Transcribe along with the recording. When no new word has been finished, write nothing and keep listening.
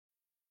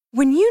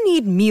When you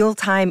need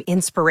mealtime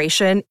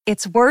inspiration,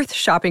 it's worth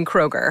shopping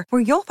Kroger,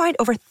 where you'll find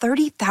over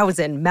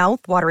 30,000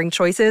 mouth-watering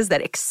choices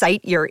that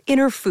excite your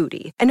inner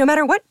foodie. And no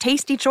matter what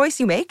tasty choice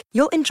you make,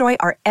 you'll enjoy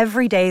our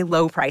everyday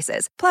low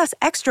prices, plus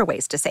extra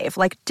ways to save,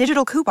 like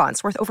digital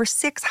coupons worth over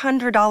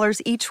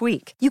 $600 each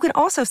week. You can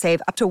also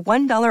save up to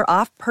 $1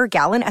 off per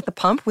gallon at the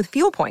pump with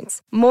fuel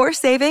points. More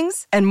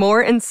savings and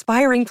more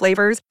inspiring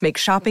flavors make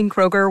shopping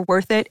Kroger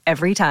worth it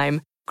every time.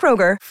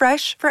 Kroger,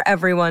 fresh for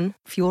everyone.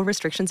 Fuel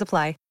restrictions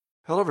apply.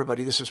 Hello,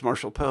 everybody. This is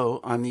Marshall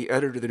Poe. I'm the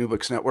editor of the New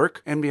Books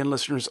Network. NBN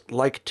listeners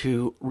like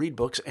to read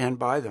books and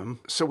buy them.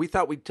 So we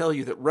thought we'd tell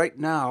you that right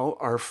now,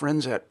 our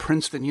friends at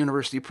Princeton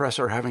University Press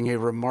are having a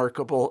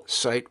remarkable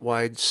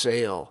site-wide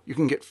sale. You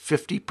can get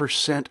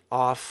 50%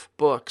 off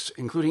books,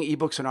 including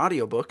ebooks and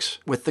audiobooks,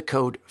 with the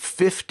code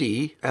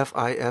 50,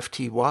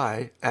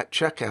 F-I-F-T-Y, at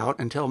checkout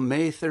until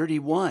May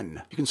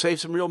 31. You can save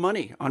some real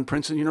money on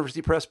Princeton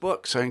University Press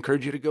books. I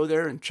encourage you to go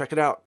there and check it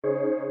out.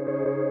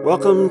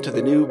 Welcome to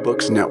the New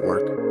Books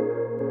Network.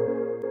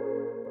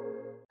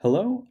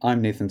 Hello,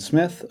 I'm Nathan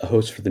Smith, a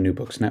host for the New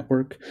Books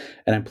Network,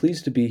 and I'm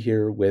pleased to be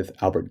here with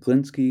Albert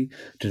Glinsky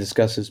to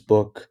discuss his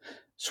book,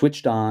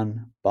 Switched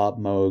On, Bob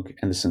Moog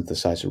and the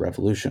Synthesizer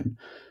Revolution,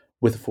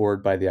 with a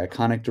foreword by the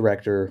iconic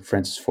director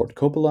Francis Ford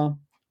Coppola,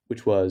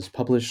 which was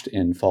published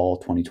in fall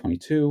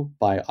 2022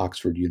 by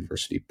Oxford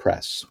University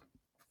Press.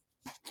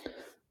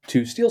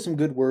 To steal some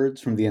good words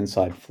from the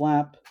inside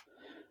flap,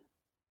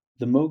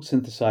 the Moog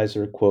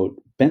synthesizer,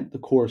 quote, bent the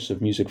course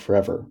of music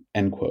forever,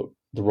 end quote,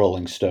 the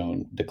Rolling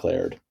Stone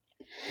declared.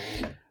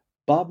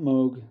 Bob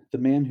Moog, the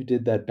man who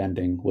did that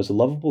bending, was a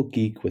lovable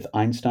geek with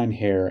Einstein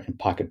hair and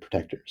pocket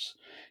protectors.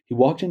 He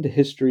walked into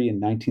history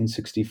in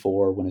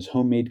 1964 when his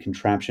homemade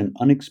contraption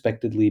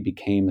unexpectedly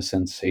became a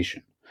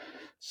sensation.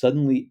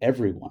 Suddenly,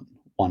 everyone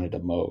wanted a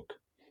Moog.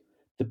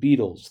 The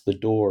Beatles, the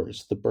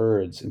Doors, the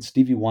Byrds, and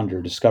Stevie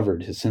Wonder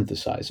discovered his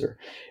synthesizer,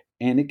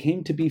 and it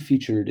came to be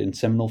featured in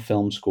seminal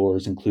film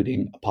scores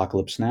including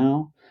Apocalypse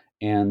Now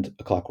and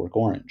A Clockwork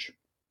Orange.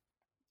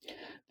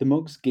 The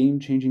Moog's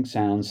game-changing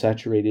sound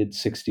saturated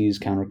 60s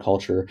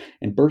counterculture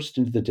and burst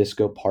into the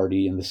disco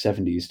party in the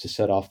 70s to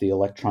set off the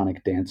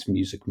electronic dance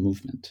music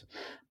movement.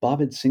 Bob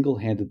had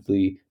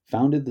single-handedly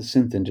founded the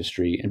synth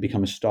industry and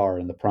become a star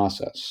in the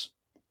process.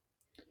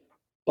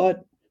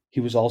 But he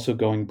was also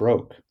going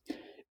broke.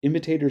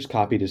 Imitators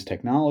copied his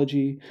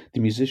technology, the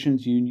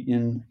Musicians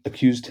Union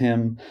accused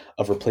him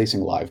of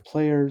replacing live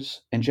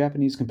players, and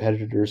Japanese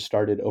competitors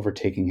started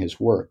overtaking his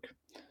work.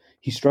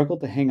 He struggled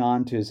to hang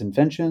on to his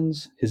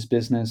inventions, his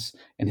business,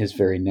 and his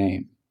very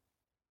name.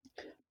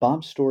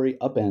 Bob's story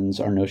upends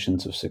our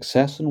notions of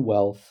success and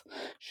wealth,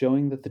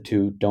 showing that the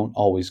two don't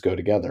always go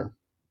together.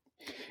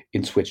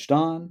 In Switched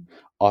On,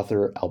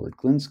 author Albert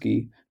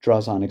Glinsky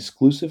draws on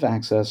exclusive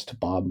access to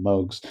Bob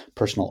Moog's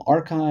personal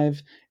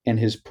archive and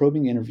his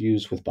probing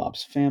interviews with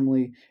Bob's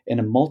family and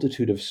a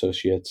multitude of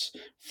associates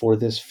for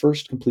this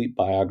first complete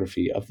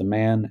biography of the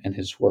man and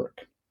his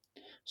work.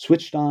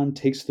 Switched On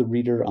takes the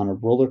reader on a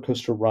roller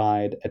coaster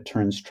ride at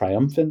turns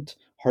triumphant,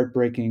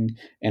 heartbreaking,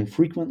 and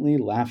frequently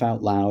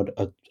laugh-out-loud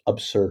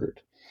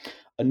absurd.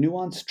 A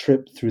nuanced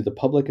trip through the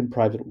public and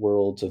private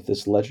worlds of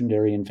this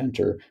legendary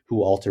inventor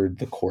who altered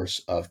the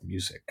course of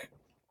music.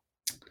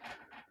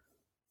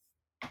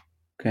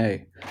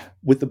 Okay,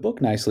 with the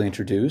book nicely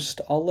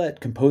introduced, I'll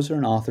let composer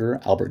and author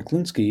Albert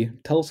Glinsky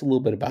tell us a little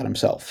bit about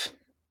himself.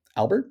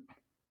 Albert,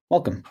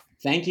 welcome.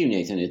 Thank you,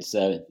 Nathan. It's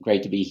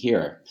great to be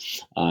here.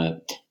 A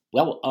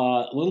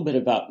little bit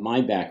about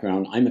my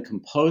background. I'm a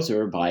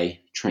composer by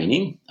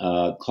training,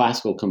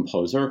 classical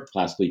composer,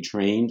 classically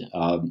trained.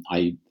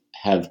 I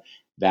have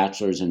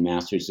bachelor's and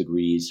master's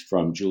degrees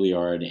from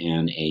Juilliard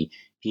and a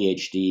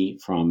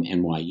PhD from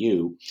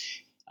NYU.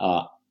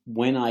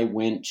 When I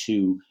went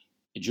to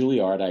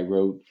Juilliard, I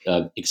wrote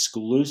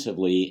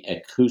exclusively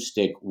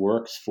acoustic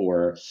works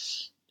for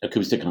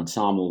acoustic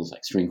ensembles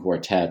like string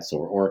quartets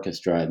or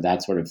orchestra and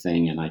that sort of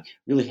thing. And I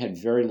really had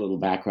very little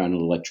background in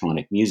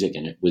electronic music.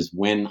 And it was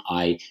when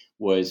I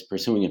was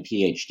pursuing a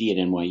PhD at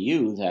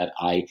NYU that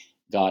I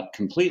got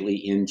completely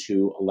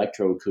into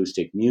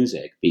electroacoustic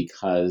music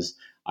because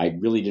I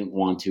really didn't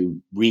want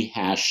to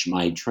rehash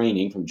my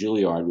training from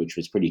Juilliard, which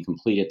was pretty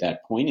complete at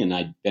that point. And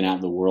I'd been out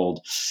in the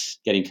world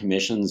getting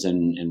commissions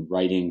and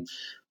writing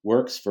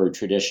works for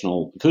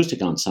traditional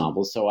acoustic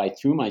ensembles. So I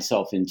threw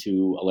myself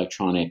into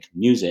electronic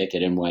music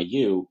at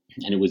NYU,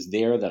 and it was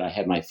there that I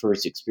had my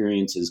first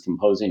experiences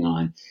composing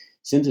on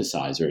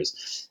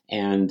synthesizers.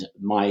 And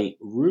my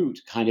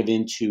route kind of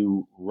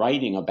into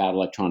writing about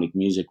electronic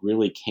music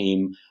really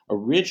came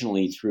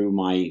originally through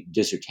my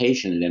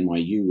dissertation at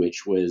NYU,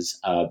 which was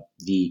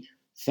the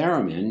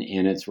theremin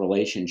and its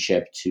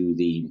relationship to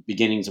the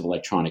beginnings of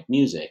electronic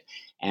music.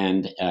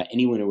 And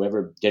anyone who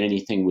ever did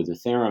anything with the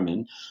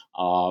theremin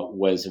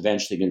was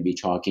eventually going to be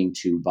talking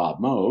to Bob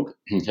Moog,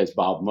 because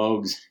Bob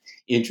Moog's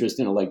interest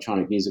in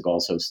electronic music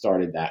also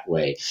started that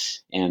way.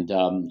 And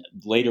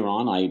later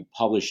on, I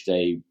published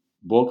a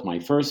book, my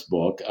first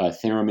book,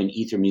 Theremin,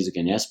 Ether, Music,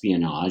 and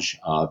Espionage,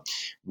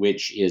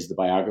 which is the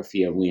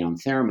biography of Leon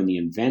Theremin, the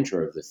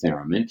inventor of the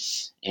theremin.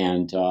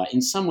 And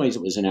in some ways,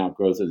 it was an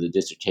outgrowth of the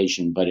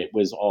dissertation, but it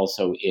was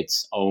also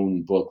its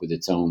own book with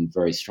its own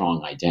very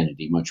strong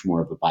identity, much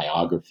more of a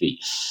biography.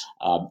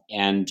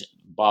 And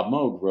Bob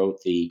Moog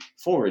wrote the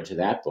foreword to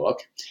that book.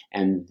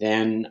 And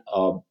then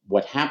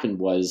what happened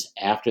was,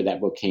 after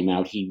that book came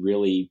out, he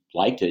really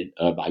liked it,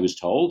 I was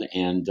told,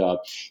 and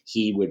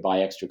he would buy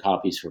extra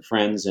copies for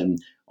friends and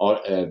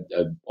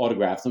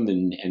autograph them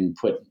and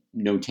put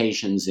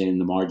notations in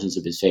the margins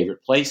of his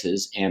favorite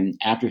places. And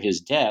after his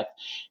death,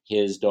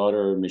 his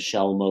daughter,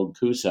 Michelle Moog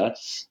Kusa,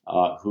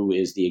 who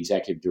is the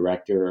executive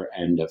director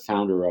and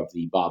founder of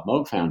the Bob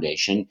Moog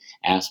Foundation,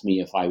 asked me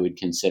if I would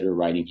consider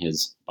writing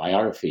his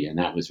biography. And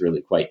that was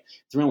really quite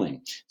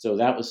thrilling. So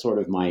that was sort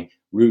of my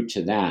route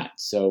to that.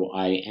 So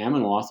I am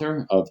an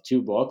author of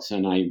 2 books,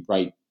 and I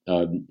write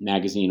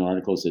magazine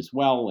articles as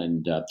well,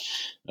 and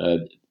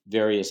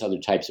various other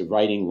types of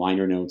writing,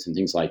 liner notes and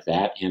things like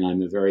that. And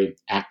I'm a very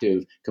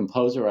active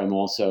composer. I'm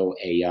also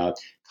a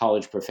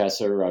college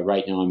professor.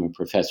 Right now I'm a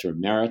professor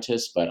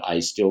emeritus, but I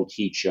still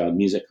teach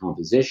music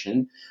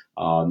composition.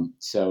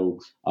 So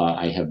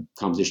I have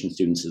composition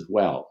students as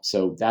well.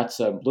 So that's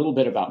a little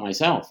bit about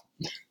myself.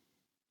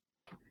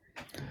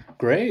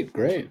 Great.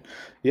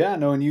 Yeah,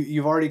 no, and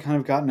you've already kind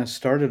of gotten us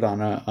started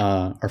on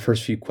our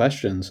first few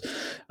questions.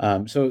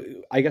 So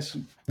I guess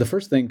the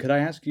first thing, could I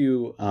ask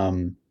you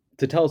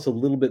to tell us a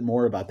little bit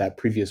more about that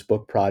previous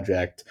book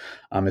project,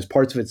 as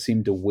parts of it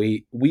seem to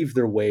weave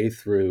their way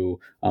through,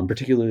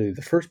 particularly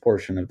the first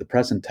portion of the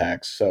present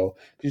text. So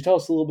could you tell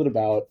us a little bit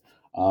about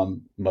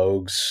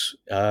Moog's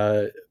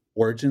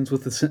origins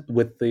with the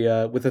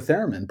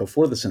theremin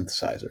before the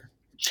synthesizer?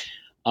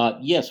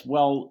 Yes,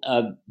 well,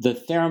 the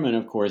theremin,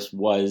 of course,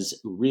 was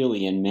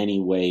really in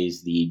many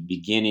ways the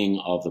beginning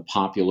of the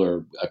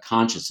popular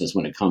consciousness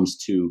when it comes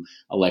to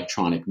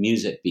electronic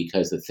music,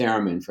 because the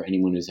theremin, for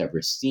anyone who's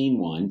ever seen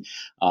one,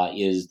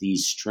 is the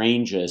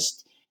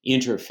strangest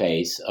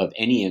interface of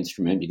any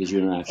instrument, because you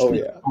don't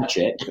actually touch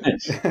it.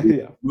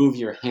 You move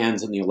your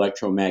hands in the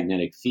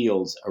electromagnetic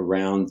fields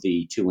around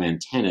the 2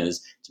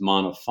 antennas. It's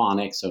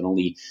monophonic, so it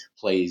only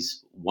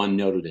plays one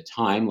note at a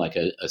time, like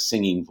a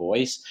singing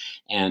voice.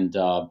 And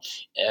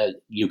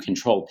you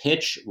control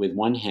pitch with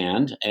one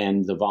hand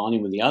and the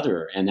volume with the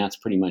other, and that's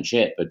pretty much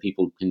it. But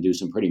people can do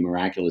some pretty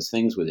miraculous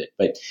things with it.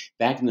 But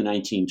back in the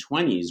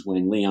 1920s,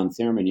 when Leon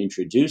Theremin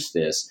introduced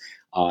this,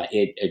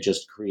 it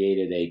just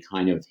created a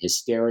kind of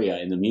hysteria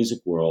in the music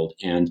world.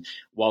 And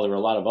while there were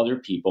a lot of other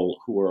people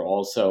who were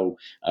also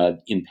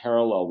in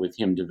parallel with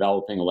him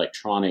developing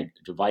electronic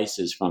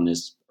devices from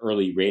this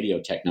early radio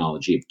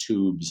technology of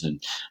tubes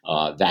and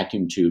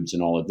vacuum tubes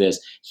and all of this,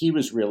 he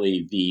was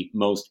really the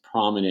most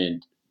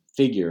prominent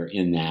figure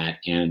in that,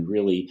 and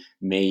really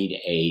made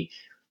a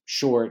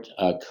short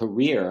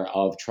career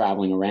of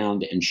traveling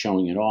around and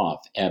showing it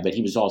off. But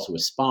he was also a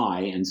spy,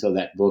 and so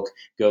that book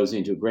goes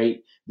into a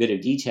great bit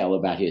of detail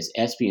about his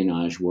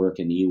espionage work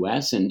in the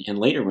U.S. and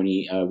later when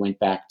he went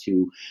back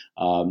to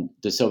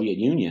the Soviet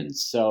Union.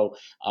 So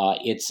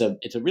it's a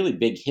really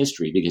big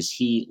history, because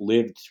he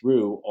lived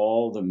through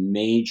all the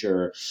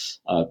major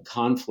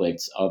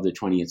conflicts of the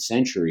 20th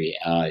century,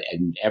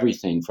 and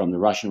everything from the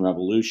Russian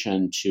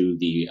Revolution to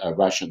the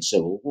Russian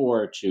Civil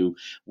War to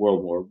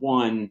World War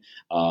I.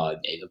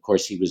 Of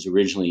course, he was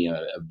originally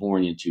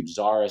born into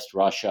Tsarist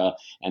Russia,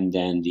 and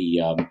then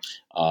the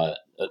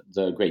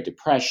Great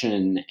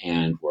Depression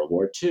and World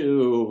War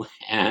II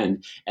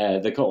and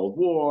the Cold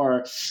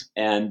War,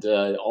 and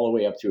all the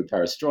way up through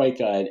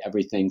Perestroika and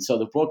everything. So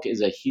the book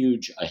is a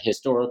huge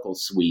historical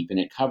sweep, and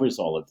it covers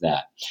all of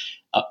that.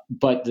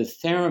 But the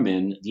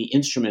theremin, the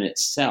instrument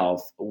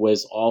itself,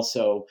 was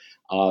also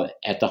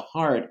at the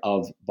heart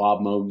of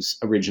Bob Moog's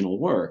original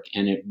work,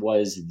 and it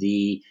was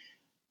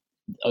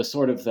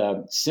sort of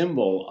the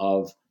symbol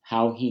of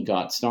how he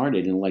got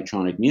started in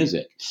electronic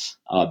music.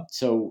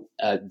 So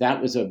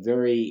that was a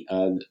very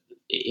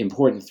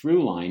important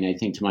through line, I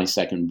think, to my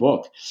second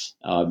book.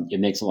 It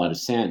makes a lot of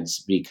sense,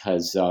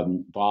 because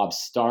Bob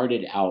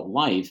started out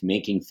life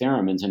making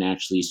theremins, and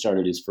actually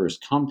started his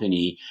first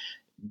company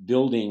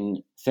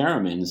building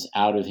theremins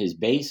out of his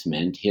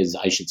basement, his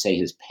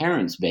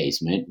parents'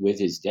 basement, with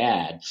his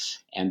dad,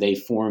 and they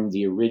formed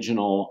the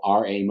original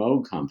R.A.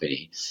 Moog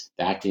Company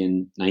back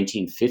in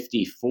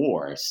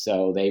 1954.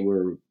 So they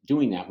were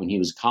doing that when he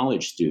was a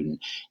college student,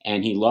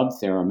 and he loved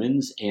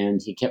theremins,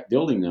 and he kept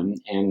building them,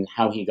 and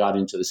how he got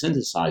into the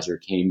synthesizer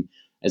came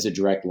as a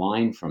direct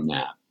line from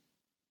that.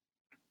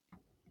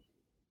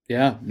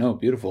 Yeah, no,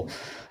 beautiful.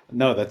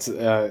 No, that's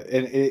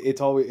it's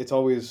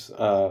always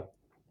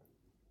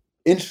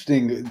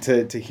interesting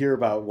to hear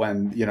about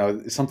when,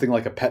 something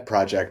like a pet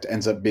project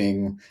ends up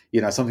being,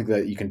 something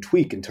that you can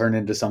tweak and turn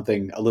into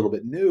something a little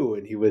bit new.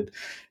 And he would,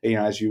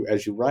 as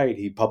you write,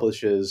 he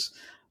publishes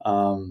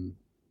some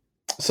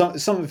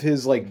of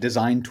his like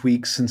design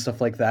tweaks and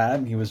stuff like that.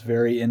 And he was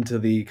very into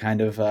the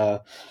kind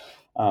of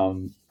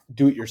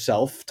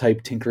do-it-yourself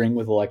type tinkering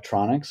with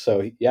electronics.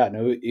 So yeah,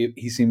 no,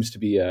 he seems to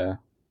be a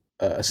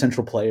a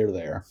central player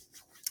there,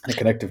 and a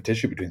connective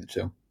tissue between the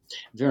two.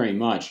 Very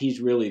much.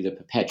 He's really the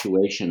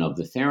perpetuation of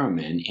the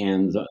theremin,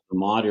 and the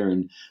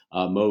modern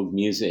Moog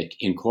Music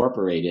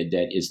Incorporated,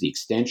 that is the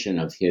extension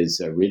of his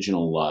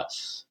original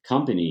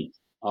company,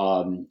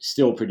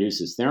 still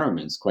produces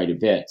theremins quite a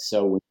bit.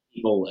 So when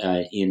people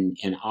in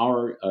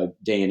our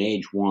day and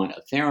age want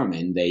a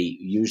theremin, they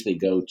usually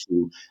go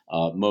to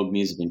Moog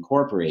Music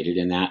Incorporated,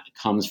 and that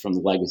comes from the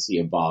legacy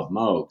of Bob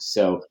Moog.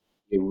 So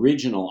the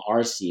original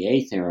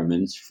RCA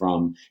theremins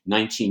from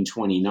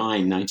 1929,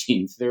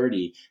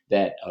 1930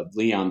 that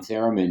Leon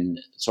Theremin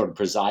sort of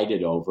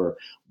presided over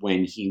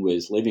when he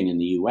was living in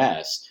the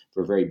U.S.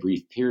 for a very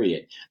brief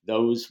period.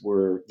 Those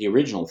were the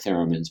original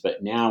theremins,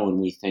 but now when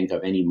we think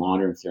of any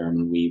modern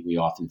theremin, we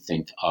often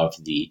think of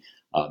the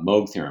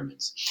Moog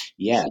theremins.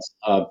 Yes,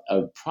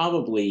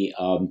 probably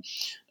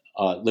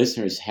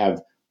listeners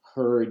have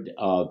heard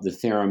the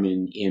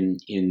theremin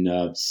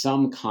in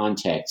some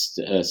context,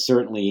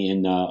 certainly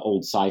in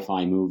old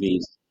sci-fi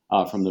movies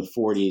from the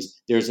 40s.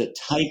 There's a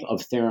type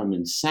of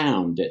theremin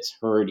sound that's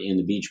heard in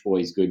the Beach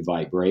Boys' Good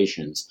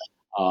Vibrations.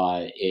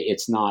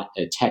 It's not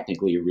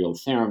technically a real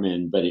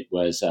theremin, but it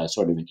was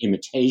sort of an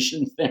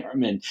imitation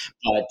theremin.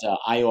 But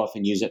I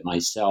often use it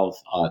myself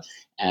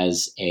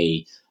as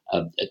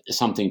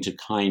something to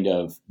kind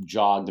of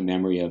jog the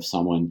memory of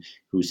someone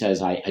who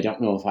says, I don't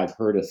know if I've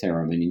heard a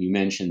theremin, and you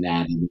mentioned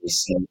that, and they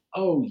say,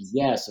 oh,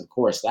 yes, of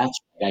course, that's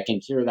right. I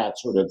can hear that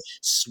sort of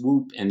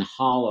swoop and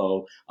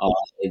hollow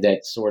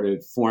that sort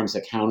of forms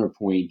a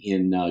counterpoint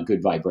in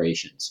Good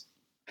Vibrations.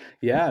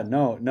 Yeah,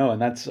 no,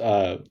 and that's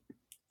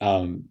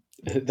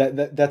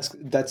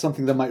that's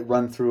something that might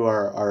run through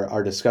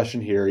our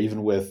discussion here,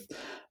 even with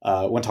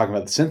when talking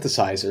about the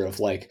synthesizer of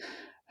like,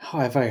 oh,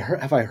 have I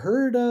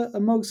heard a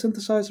Moog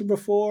synthesizer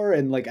before?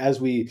 And like as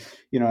we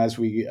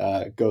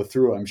go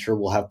through, I'm sure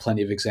we'll have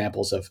plenty of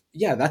examples of,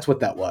 yeah, that's what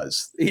that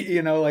was.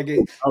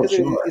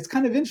 It's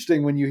kind of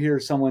interesting when you hear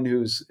someone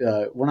who's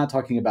we're not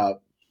talking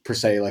about per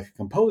se like a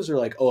composer,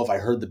 like, oh, if I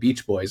heard the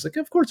Beach Boys, like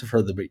of course I've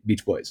heard the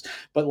Beach Boys,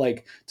 but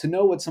like to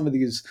know what some of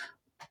these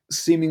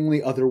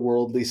seemingly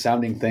otherworldly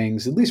sounding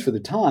things, at least for the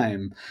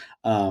time,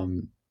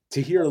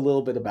 to hear a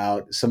little bit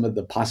about some of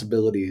the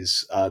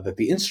possibilities that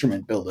the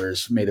instrument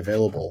builders made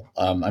available.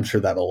 I'm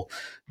sure that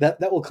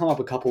will come up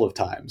a couple of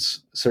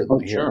times,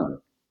 certainly here.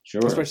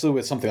 Sure. Especially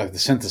with something like the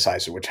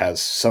synthesizer, which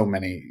has so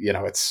many,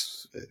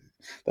 that's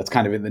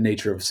kind of in the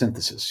nature of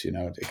synthesis.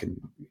 It can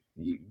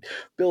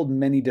build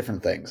many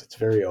different things. It's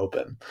very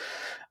open.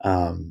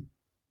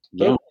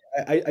 Yeah.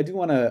 I do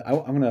want to.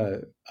 I'm going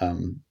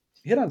to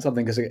hit on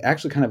something because it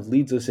actually kind of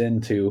leads us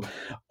into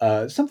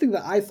something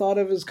that I thought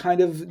of as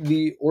kind of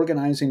the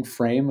organizing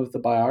frame of the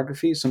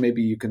biography. So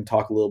maybe you can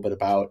talk a little bit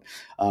about,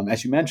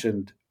 as you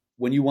mentioned,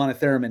 when you want a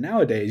theremin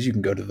nowadays, you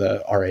can go to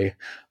the R.A.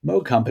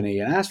 Moog Company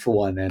and ask for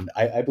one. And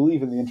I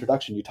believe in the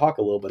introduction, you talk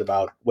a little bit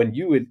about when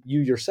you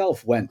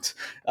yourself went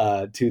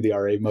to the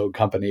R.A. Moog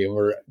Company and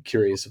were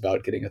curious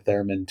about getting a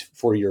theremin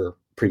for your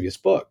previous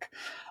book.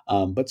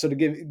 But so to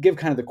give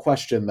kind of the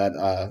question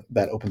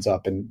that opens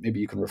up, and maybe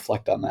you can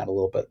reflect on that a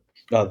little bit.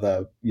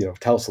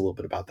 Tell us a little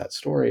bit about that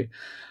story.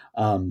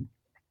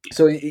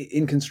 So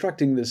in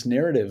constructing this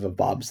narrative of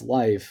Bob's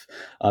life,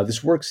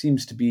 this work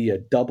seems to be a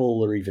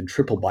double or even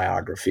triple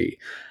biography.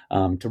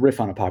 To riff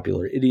on a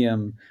popular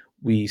idiom,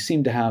 we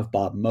seem to have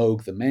Bob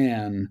Moog, the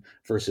man,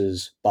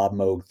 versus Bob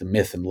Moog, the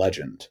myth and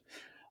legend.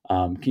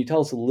 Can you tell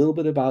us a little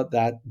bit about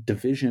that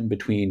division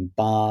between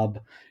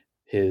Bob,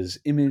 his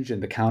image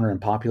and the counter in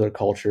popular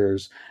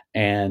cultures,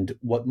 and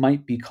what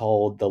might be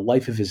called the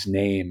life of his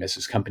name as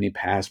his company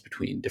passed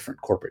between different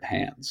corporate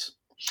hands?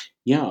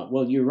 Yeah,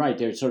 well, you're right.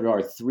 There sort of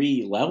are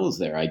three levels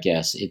there, I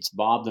guess. It's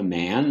Bob the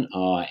man,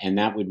 and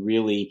that would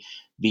really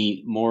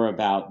be more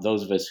about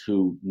those of us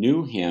who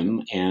knew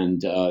him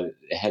and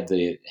had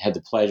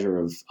the pleasure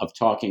of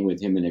talking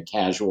with him in a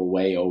casual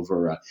way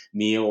over a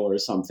meal or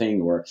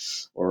something, or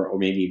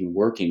maybe even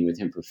working with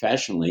him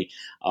professionally.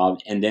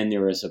 And then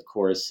there is, of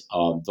course,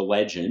 the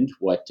legend,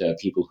 what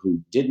people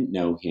who didn't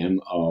know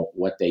him,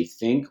 what they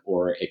think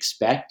or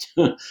expect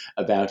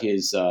about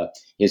his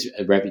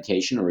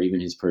reputation or even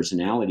his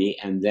personality,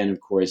 and then,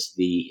 of course,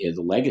 the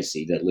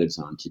legacy that lives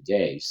on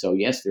today. So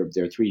yes, there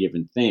are three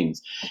different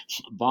things.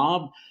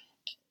 Bob,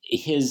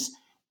 his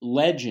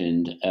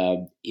legend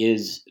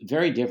is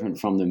very different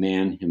from the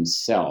man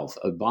himself.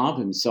 Bob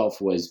himself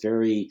was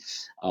very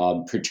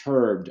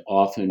perturbed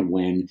often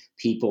when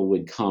people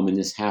would come, and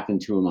this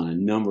happened to him on a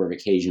number of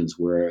occasions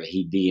where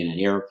he'd be in an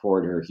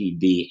airport or he'd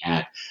be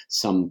at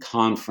some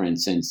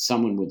conference and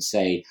someone would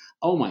say,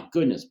 "Oh my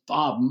goodness,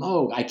 Bob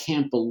Moog, I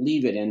can't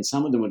believe it." And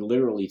some of them would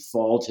literally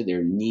fall to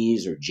their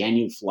knees or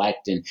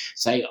genuflect and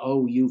say,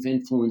 "Oh, you've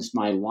influenced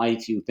my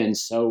life. You've been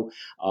so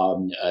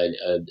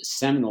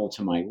seminal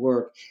to my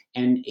work."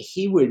 And And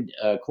he would,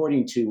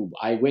 according to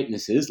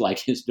eyewitnesses like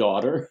his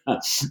daughter,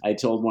 I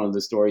told one of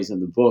the stories in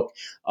the book,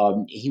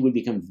 he would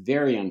become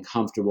very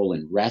uncomfortable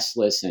and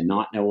restless and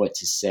not know what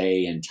to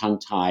say and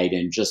tongue-tied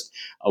and just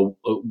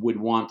would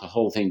want the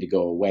whole thing to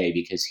go away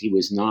because he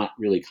was not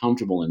really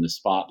comfortable in the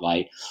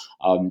spotlight.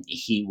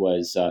 He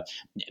was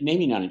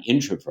maybe not an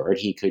introvert.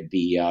 He could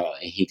be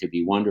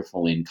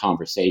wonderful in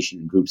conversation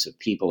in groups of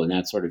people and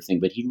that sort of thing.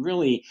 But he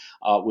really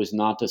was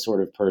not the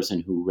sort of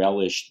person who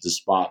relished the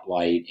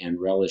spotlight and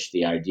relished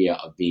the idea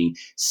of being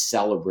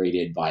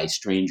celebrated by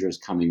strangers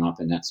coming up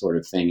and that sort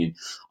of thing.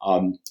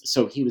 And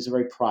so he was a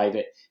very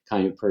private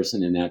kind of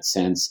person in that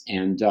sense.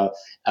 And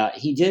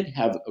he did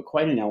have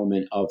quite an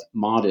element of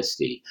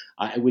modesty.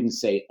 I wouldn't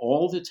say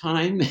all the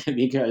time,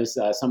 because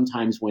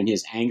sometimes when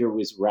his anger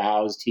was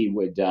roused, he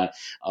would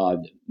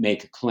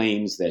make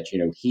claims that,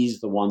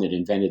 he's the one that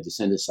invented the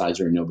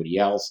synthesizer and nobody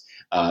else.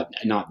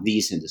 Not the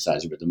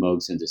synthesizer, but the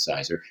Moog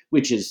synthesizer,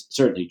 which is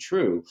certainly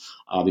true,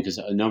 because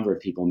a number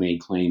of people made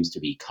claims to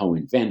be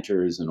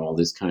co-inventors and all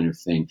this kind of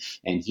thing.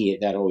 And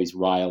that always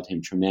riled him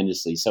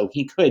tremendously. So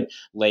he could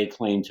lay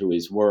claim to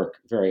his work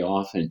very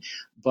often.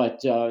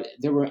 But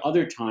there were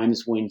other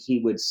times when he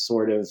would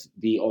sort of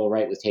be all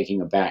right with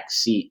taking a back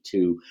seat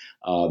to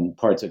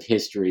parts of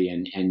history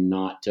and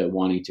not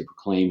wanting to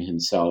proclaim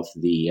himself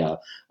the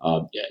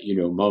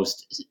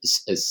most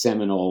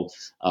seminal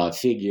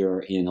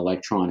figure in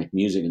electronic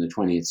music in the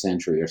 20th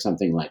century or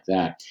something like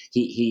that.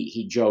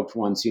 He joked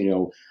once,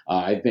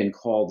 I've been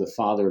called the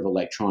father of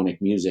electronic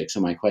music.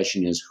 So my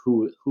question is,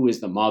 who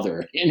is the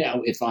mother?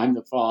 If I'm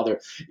the father,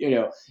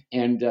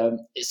 and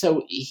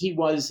so he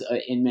was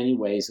in many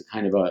ways a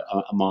kind of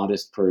a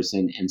modest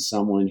person and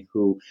someone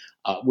who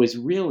was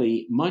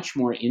really much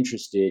more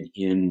interested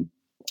in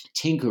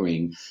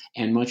tinkering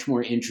and much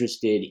more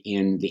interested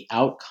in the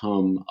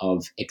outcome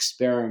of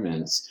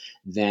experiments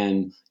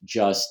than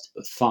just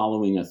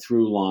following a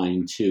through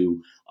line to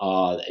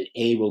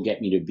A will get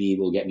me to B,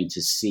 will get me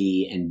to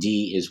C, and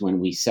D is when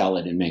we sell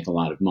it and make a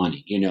lot of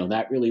money.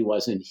 That really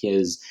wasn't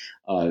his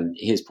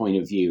point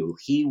of view.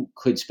 He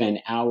could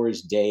spend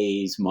hours,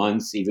 days,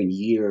 months, even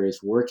years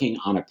working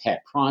on a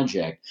pet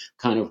project,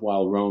 kind of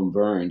while Rome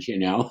burned,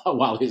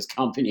 while his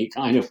company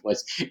kind of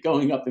was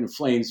going up in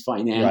flames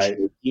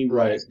financially. Right. He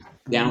was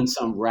down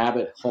some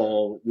rabbit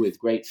hole with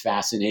great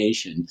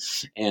fascination.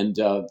 And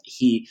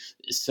he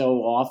so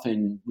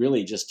often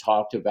really just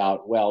talked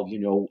about,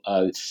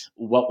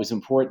 what was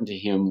important to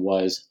him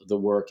was the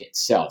work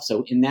itself.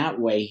 So in that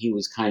way, he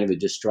was kind of a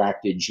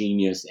distracted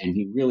genius, and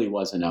he really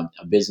wasn't a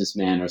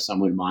businessman or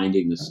someone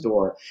minding the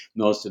store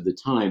most of the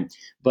time.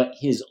 But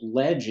his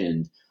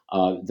legend,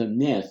 the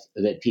myth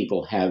that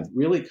people have,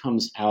 really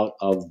comes out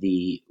of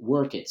the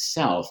work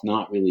itself,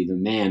 not really the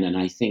man. And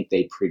I think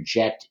they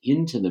project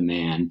into the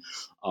man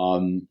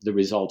the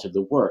result of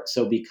the work.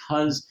 So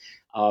because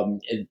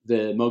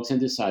the Moog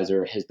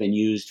synthesizer has been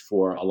used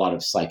for a lot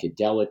of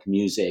psychedelic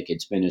music.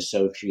 It's been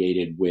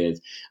associated with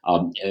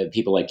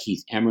people like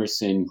Keith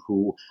Emerson,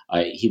 who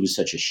he was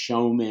such a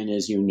showman,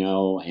 as you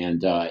know,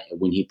 and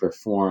when he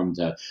performed,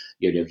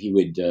 he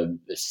would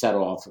set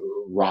off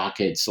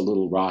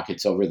little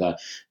rockets over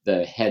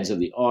the heads of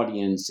the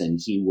audience,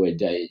 and he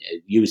would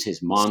use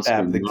his monster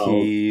stab the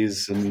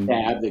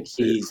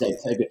keys,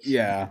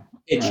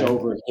 pitch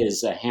over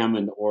his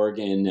Hammond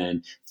organ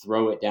and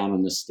throw it down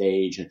on the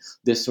stage and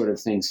this sort of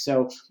thing.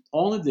 So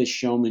all of this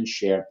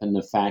showmanship and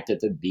the fact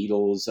that the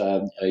Beatles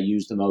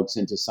used the Moog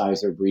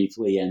synthesizer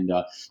briefly, and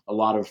a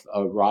lot of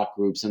rock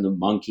groups and the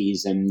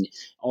Monkees and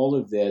all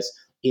of this,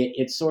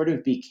 it sort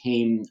of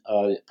became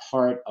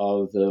part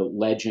of the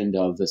legend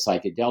of the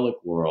psychedelic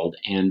world.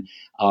 And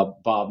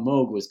Bob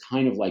Moog was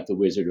kind of like the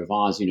Wizard of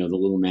Oz, the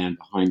little man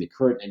behind the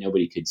curtain that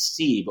nobody could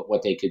see. But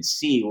what they could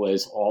see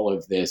was all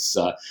of this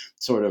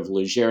sort of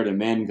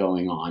legerdemain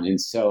going on. And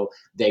so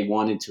they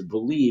wanted to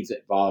believe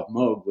that Bob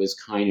Moog was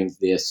kind of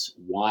this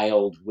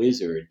wild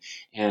wizard.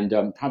 And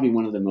probably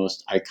one of the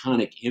most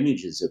iconic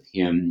images of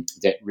him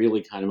that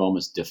really kind of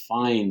almost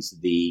defines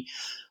the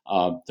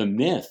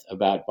myth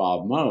about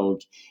Bob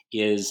Moog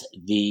is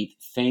the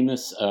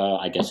famous,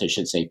 I guess I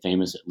should say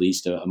famous, at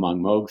least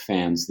among Moog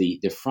fans, the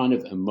front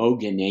of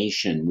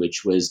Amogination,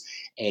 which was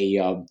a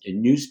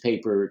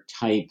newspaper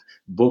type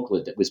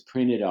booklet that was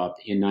printed up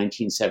in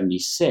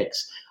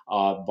 1976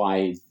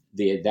 by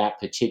that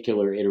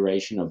particular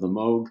iteration of the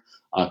Moog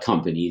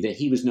company that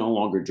he was no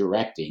longer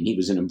directing. He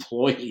was an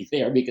employee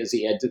there because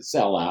he had to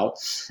sell out.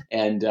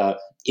 And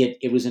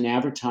it was an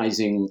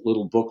advertising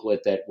little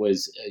booklet that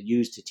was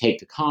used to take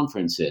to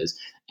conferences.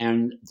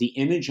 And the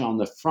image on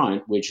the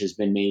front, which has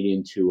been made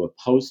into a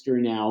poster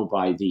now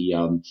by the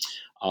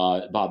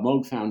Bob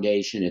Moog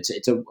Foundation,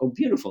 it's a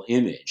beautiful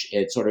image.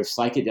 It's sort of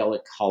psychedelic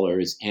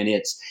colors, and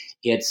it's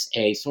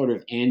a sort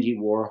of Andy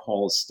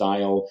Warhol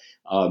style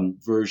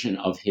version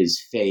of his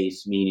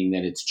face, meaning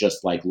that it's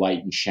just like light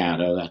and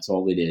shadow. That's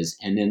all it is.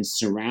 And then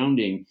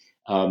surrounding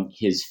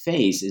his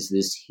face is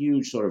this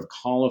huge sort of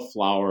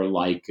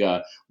cauliflower-like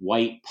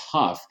white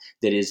puff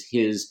that is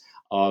his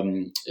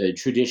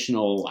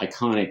traditional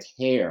iconic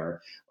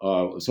hair,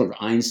 sort of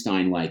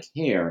Einstein-like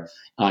hair.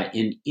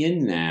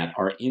 In that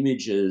are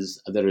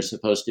images that are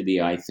supposed to be,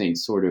 I think,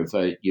 sort of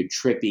your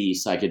trippy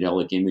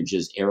psychedelic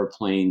images,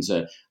 airplanes,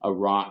 a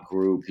rock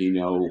group,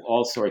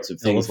 all sorts of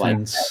things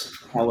Elephants,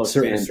 like that.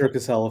 Elephant.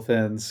 circus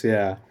elephants,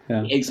 yeah.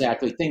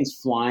 Exactly, things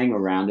flying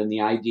around, and the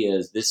idea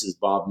is this is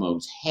Bob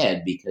Moog's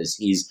head because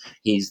he's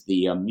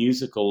the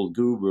musical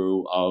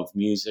guru of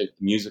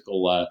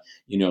musical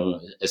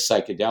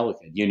psychedelic.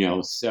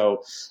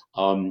 So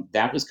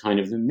that was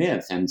kind of the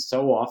myth, and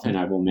so often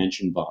I will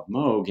mention Bob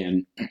Moog,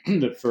 and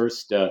the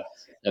first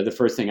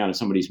thing out of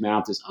somebody's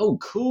mouth is, "Oh,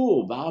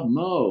 cool, Bob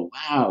Moog!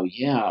 Wow,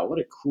 yeah, what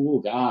a cool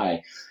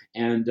guy!"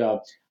 And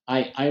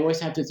I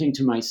always have to think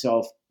to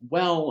myself,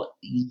 well,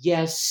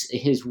 yes,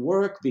 his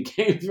work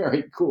became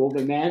very cool.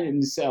 The man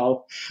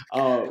himself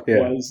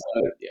was,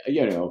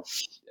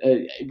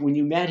 when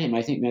you met him,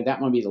 I think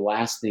that might be the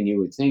last thing you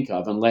would think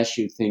of, unless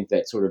you think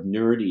that sort of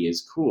nerdy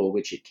is cool,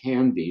 which it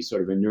can be,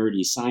 sort of a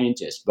nerdy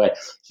scientist. But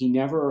he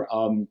never,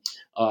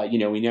 he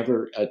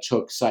never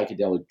took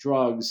psychedelic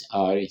drugs.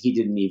 He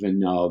didn't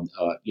even,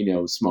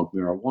 smoke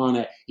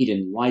marijuana. He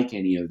didn't like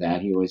any of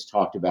that. He always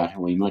talked about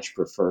how he much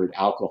preferred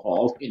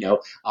alcohol.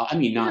 Not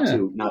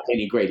to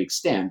any great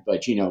extent,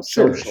 but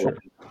socially.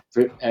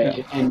 Sure.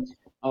 And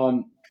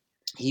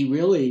he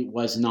really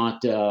was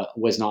not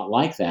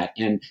like that.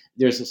 And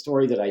there's a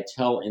story that I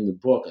tell in the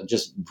book. I'll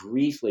just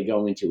briefly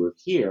go into it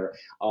here.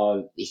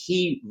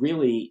 He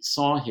really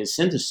saw his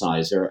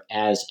synthesizer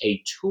as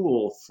a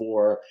tool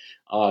for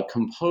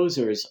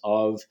composers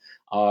of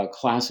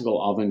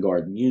classical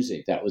avant-garde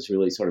music. That was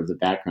really sort of the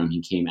background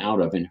he came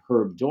out of. And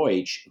Herb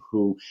Deutsch,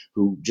 who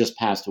just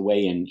passed away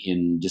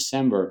in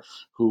December,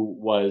 who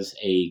was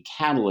a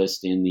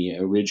catalyst in the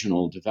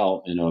original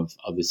development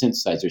of the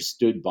synthesizer,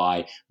 stood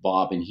by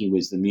Bob, and he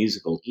was the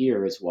musical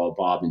ear as well.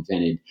 Bob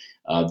invented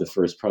the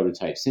first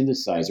prototype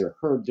synthesizer.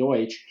 Herb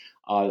Deutsch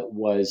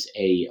was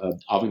a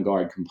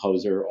avant-garde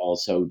composer,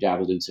 also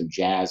dabbled in some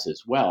jazz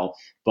as well,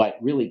 but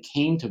really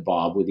came to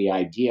Bob with the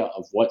idea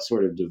of what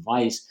sort of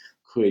device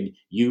could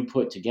you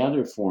put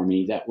together for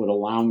me that would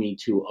allow me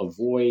to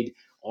avoid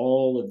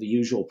all of the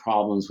usual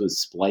problems with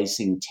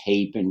splicing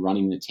tape and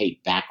running the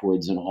tape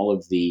backwards and all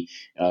of the,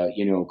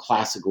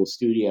 classical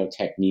studio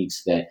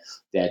techniques that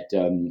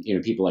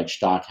people like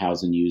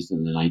Stockhausen used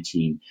in the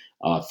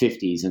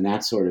 1950s and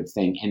that sort of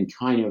thing. And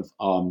kind of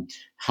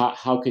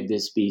how could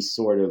this be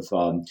sort of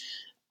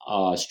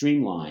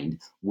streamlined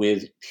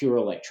with pure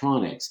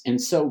electronics? And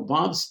so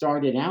Bob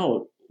started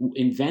out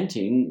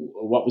inventing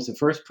what was the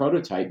first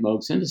prototype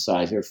Moog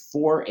synthesizer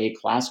for a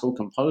classical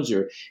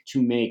composer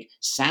to make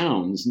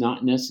sounds,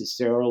 not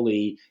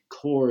necessarily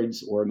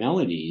chords or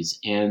melodies.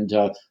 And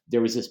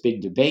there was this big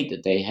debate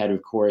that they had,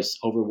 of course,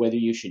 over whether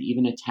you should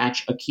even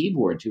attach a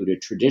keyboard to it, a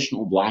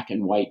traditional black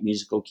and white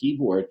musical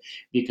keyboard,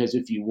 because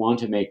if you want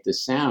to make the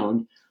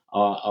sound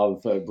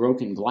of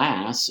broken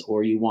glass,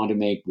 or you want to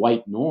make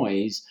white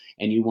noise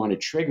and you want to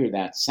trigger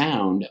that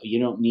sound, you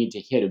don't need to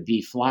hit a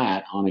B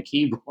flat on a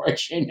keyboard.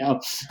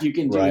 You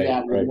can do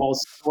that with all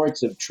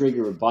sorts of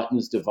trigger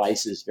buttons,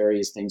 devices,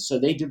 various things. So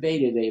they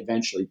debated. They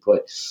eventually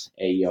put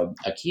a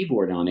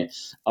keyboard on it.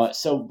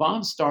 So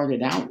Bob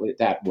started out with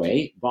that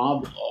way.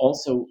 Bob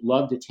also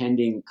loved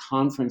attending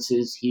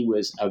conferences. He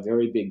was a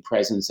very big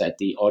presence at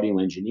the Audio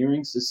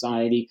Engineering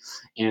Society,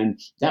 and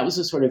that was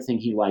the sort of thing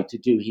he liked to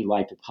do. He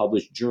liked to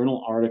publish journal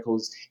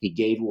articles. He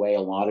gave away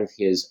a lot of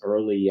his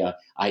early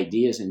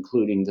ideas,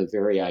 including the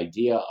very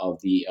idea of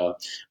the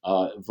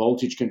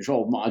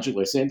voltage-controlled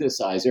modular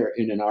synthesizer,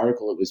 in an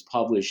article that was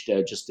published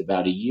just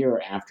about a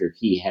year after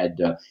he had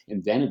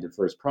invented the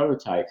first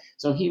prototype.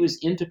 So he was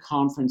into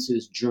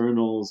conferences,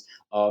 journals,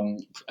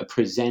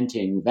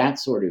 presenting, that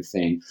sort of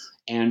thing.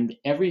 And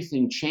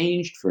everything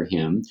changed for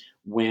him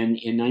when,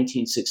 in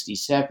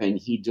 1967,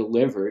 he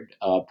delivered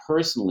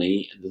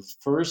personally the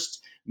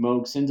first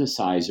Moog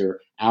synthesizer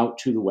out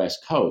to the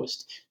West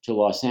Coast, to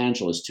Los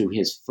Angeles, to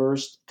his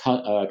first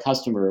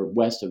customer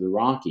west of the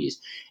Rockies.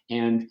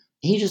 And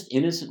he just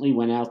innocently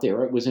went out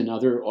there. It was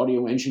another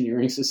Audio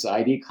Engineering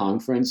Society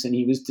conference, and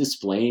he was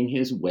displaying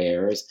his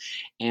wares.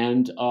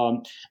 And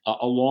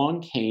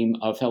along came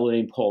a fellow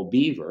named Paul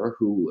Beaver,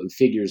 who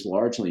figures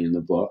largely in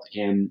the book,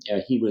 and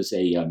he was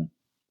a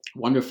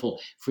wonderful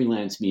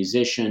freelance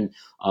musician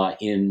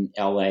in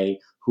LA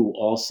who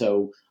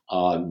also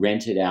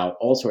rented out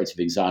all sorts of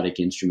exotic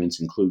instruments,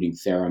 including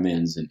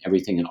theremins and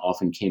everything, and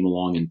often came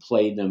along and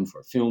played them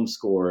for film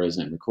scores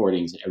and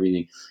recordings and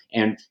everything.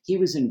 And he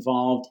was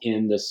involved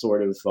in the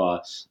sort of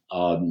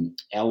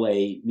LA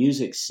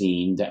music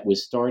scene that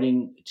was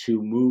starting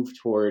to move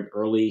toward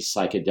early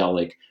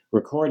psychedelic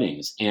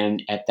recordings.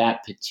 And at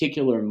that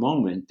particular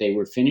moment, they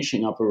were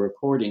finishing up a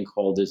recording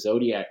called The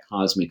Zodiac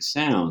Cosmic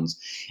Sounds.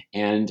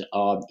 And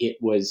it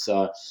was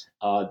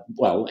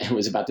it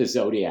was about the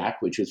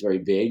zodiac, which was very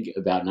big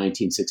about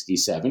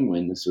 1967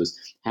 when this was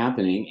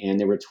happening. And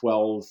there were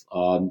 12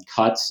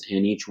 cuts,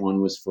 and each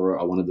one was for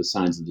one of the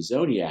signs of the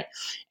zodiac.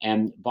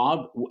 And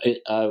Bob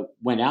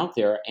went out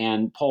there,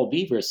 and Paul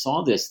Beaver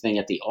saw this thing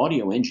at the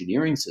Audio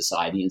Engineering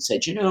Society and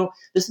said,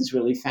 this is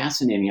really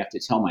fascinating. I have to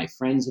tell my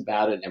friends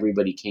about it. And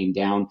everybody came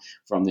down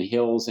from the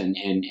hills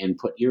and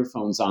put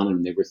earphones on,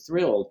 and they were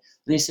thrilled.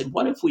 And they said,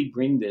 what if we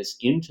bring this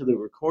into the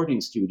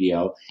recording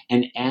studio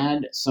and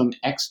add some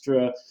extra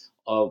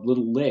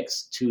little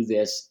licks to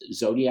this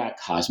Zodiac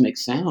Cosmic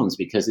Sounds,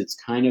 because it's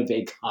kind of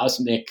a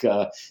cosmic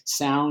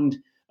sound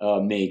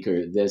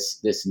maker,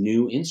 this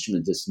new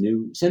instrument, this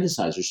new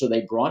synthesizer. So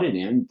they brought it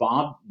in.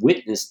 Bob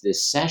witnessed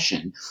this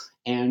session,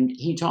 and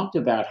he talked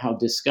about how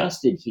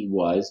disgusted he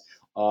was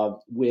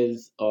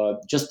with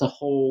just the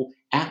whole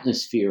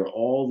atmosphere.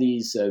 All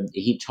these,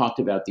 he talked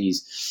about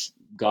these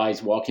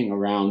guys walking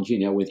around,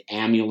 with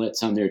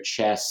amulets on their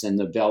chests and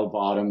the bell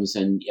bottoms,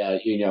 and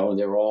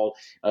they're all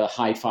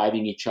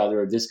high-fiving each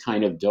other. This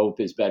kind of dope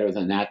is better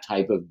than that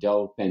type of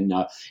dope, and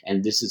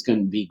this is going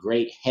to be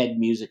great head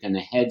music, and the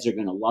heads are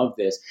going to love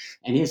this.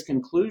 And his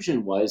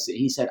conclusion was,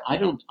 he said, I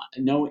didn't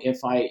know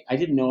if I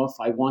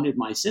wanted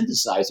my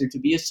synthesizer to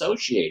be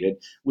associated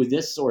with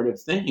this sort of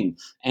thing.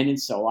 And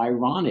it's so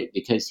ironic,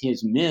 because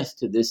his myth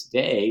to this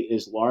day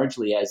is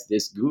largely as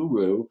this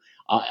guru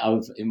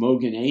of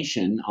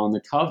emoganation on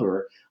the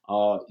cover,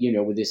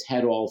 with his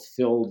head all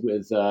filled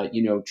with,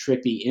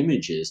 trippy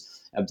images.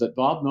 But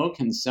Bob Moog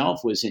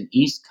himself was an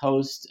East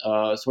Coast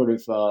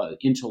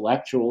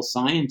intellectual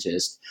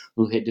scientist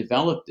who had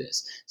developed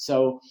this.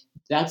 So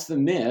that's the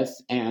myth,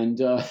 and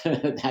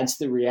that's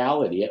the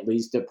reality, at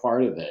least a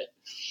part of it.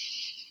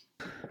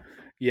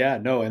 Yeah,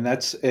 no, and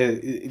that's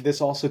this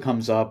also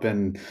comes up,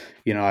 and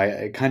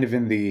I kind of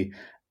in the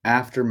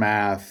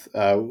aftermath,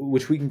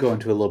 which we can go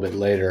into a little bit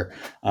later,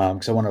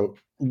 because I want to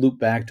loop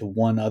back to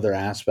one other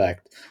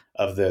aspect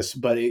of this.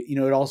 But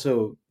it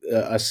also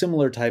a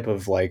similar type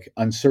of like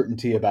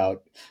uncertainty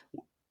about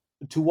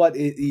to what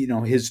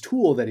his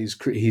tool that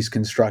he's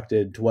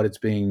constructed, to what it's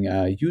being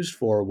used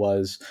for,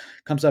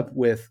 comes up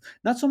with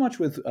not so much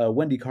with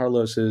Wendy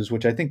Carlos's,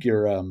 which I think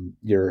your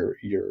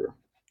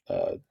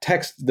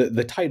text,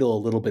 the title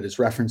a little bit is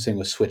referencing,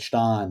 was Switched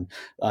On,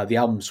 the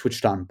album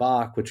Switched On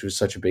Bach, which was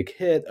such a big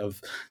hit,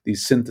 of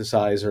these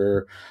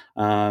synthesizer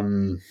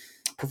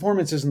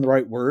performance isn't the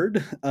right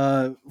word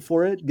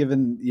for it,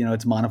 given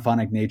its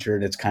monophonic nature,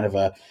 and it's kind of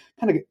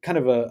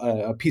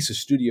a piece of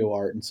studio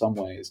art in some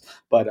ways.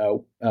 But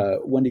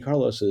Wendy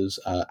Carlos's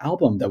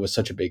album that was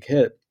such a big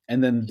hit,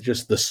 and then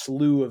just the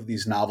slew of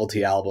these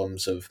novelty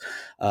albums of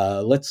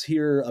let's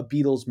hear a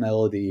Beatles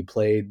melody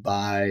played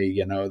by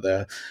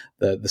the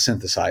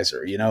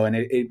synthesizer, and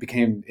it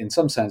became in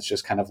some sense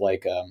just kind of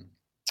like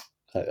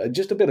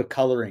just a bit of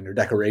coloring or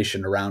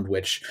decoration around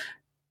which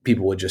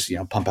people would just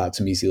pump out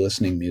some easy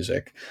listening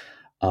music.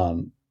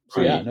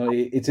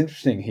 It's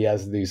interesting. He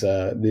has these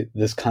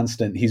this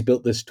constant. He's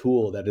built this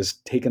tool that has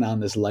taken on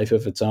this life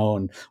of its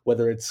own.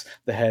 Whether it's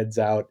the heads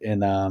out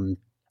in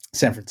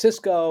San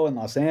Francisco and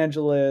Los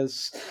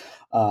Angeles,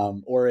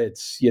 or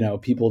it's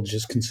people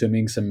just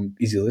consuming some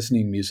easy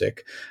listening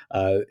music.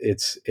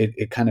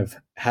 It kind of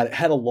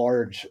had a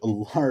large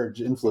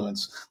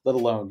influence. Let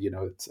alone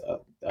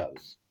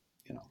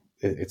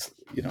it's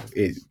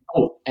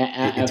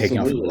taking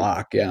off from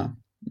rock. Yeah.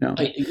 No.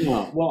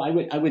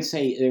 I would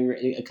say there are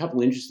a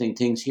couple interesting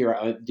things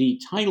here.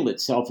 The title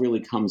itself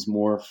really comes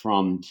more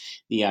from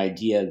the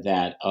idea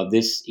that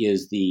this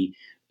is the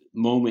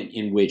moment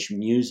in which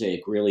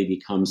music really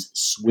becomes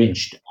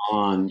switched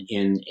on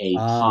in a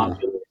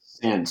popular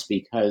sense,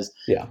 because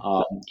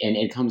and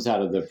it comes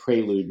out of the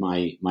prelude,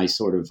 my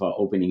sort of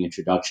opening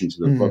introduction to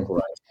the book, where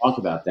I talk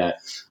about that.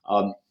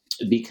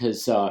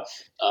 Because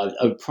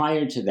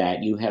prior to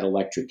that, you had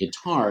electric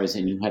guitars,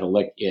 and you had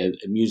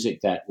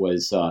music that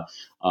was,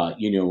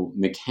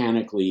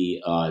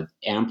 mechanically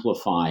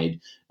amplified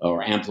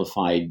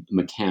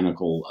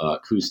mechanical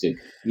acoustic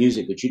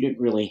music, but you didn't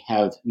really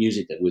have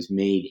music that was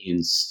made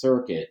in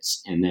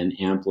circuits and then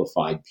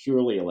amplified,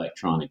 purely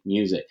electronic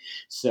music.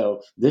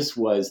 So this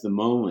was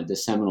the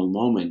seminal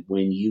moment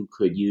when you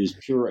could use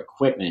pure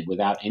equipment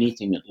without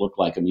anything that looked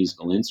like a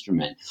musical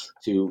instrument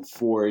to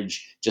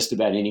forge just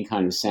about any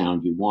kind of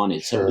sound you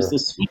wanted. So it was the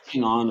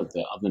switching on of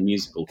the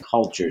musical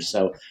culture.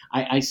 So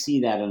I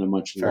see that in a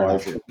much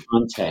larger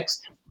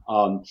context.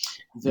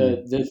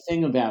 The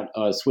thing about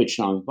Switched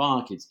On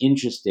Bach, it's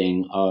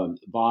interesting.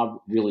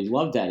 Bob really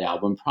loved that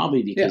album,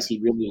 probably because he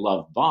really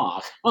loved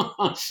Bach.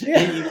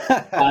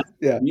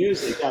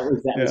 Music.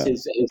 That was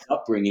his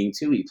upbringing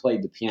too. He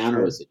played the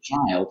piano as a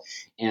child,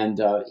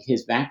 and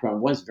his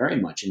background was very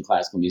much in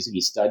classical music.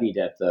 He studied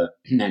at the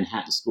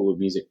Manhattan School of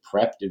Music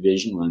Prep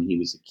Division when he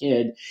was a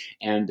kid,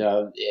 and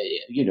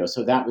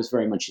so that was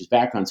very much his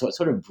background. So it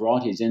sort of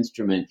brought his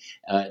instrument,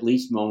 at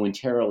least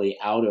momentarily,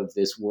 out of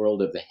this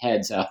world of the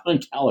heads out in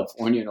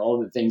California and all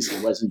the things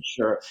he wasn't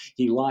sure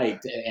he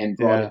liked, and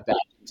brought it back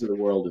into the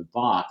world of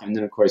Bach. And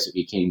then, of course, it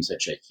became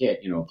such a hit,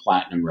 a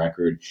platinum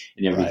record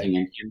and everything,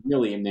 and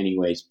really, in many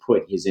ways,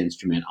 put his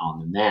instrument on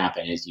the map.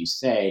 And as you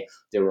say,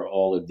 there were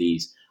all of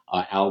these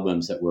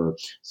albums that were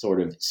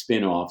sort of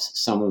spin-offs,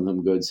 some of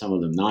them good, some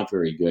of them not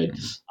very good,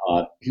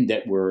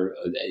 that were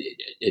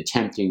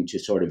attempting to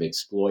sort of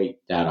exploit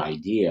that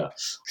idea.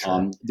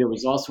 Sure. There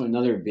was also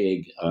another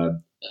big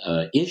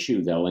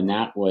issue, though, and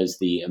that was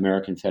the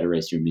American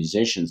Federation of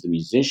Musicians, the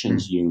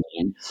Musicians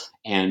Union,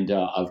 and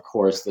of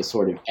course the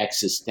sort of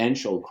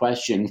existential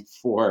question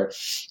for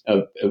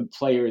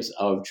players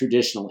of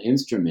traditional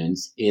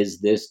instruments: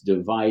 is this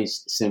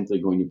device simply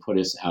going to put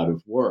us out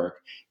of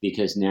work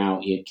because now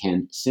it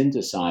can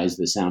synthesize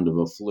the sound of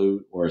a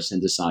flute or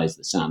synthesize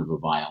the sound of a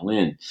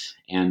violin?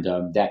 And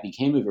that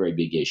became a very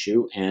big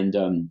issue, and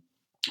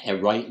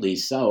rightly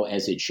so,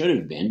 as it should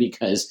have been,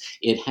 because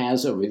it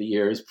has over the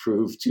years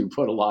proved to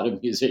put a lot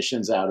of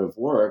musicians out of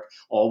work.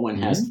 All one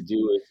has to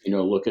do is,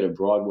 look at a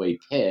Broadway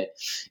pit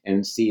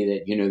and see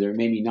that, there are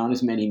maybe not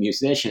as many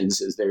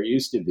musicians as there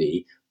used to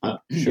be.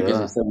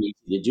 Because it's so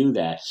easy to do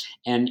that.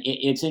 And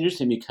it's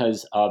interesting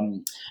because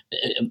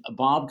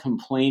Bob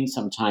complained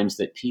sometimes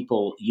that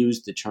people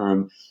use the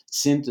term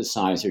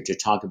synthesizer to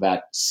talk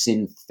about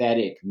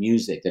synthetic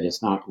music, that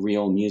it's not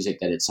real music,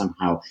 that it's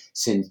somehow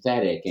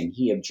synthetic. And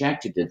he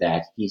objected to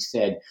that. He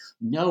said,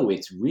 no,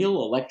 it's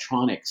real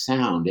electronic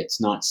sound. It's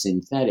not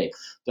synthetic.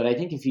 But I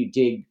think if you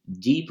dig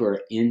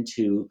deeper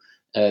into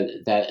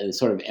that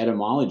sort of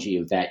etymology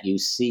of that, you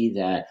see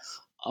that,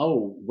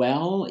 oh,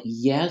 well,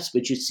 yes,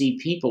 but you see,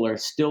 people are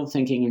still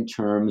thinking in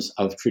terms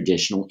of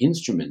traditional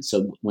instruments.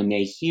 So when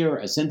they hear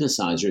a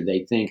synthesizer,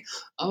 they think,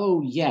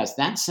 oh, yes,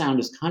 that sound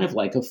is kind of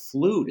like a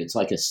flute. It's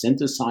like a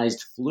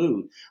synthesized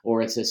flute,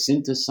 or it's a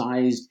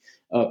synthesized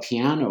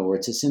piano, or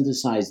it's a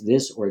synthesized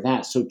this or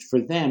that. So for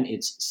them,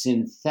 it's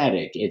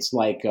synthetic. It's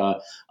like,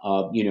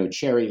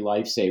 cherry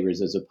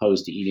lifesavers as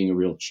opposed to eating a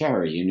real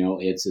cherry.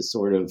 It's a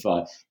sort of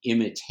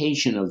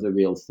imitation of the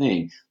real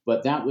thing.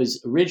 But that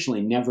was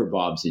originally never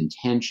Bob's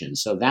intention.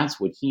 So that's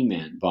what he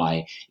meant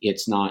by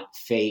it's not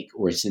fake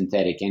or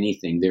synthetic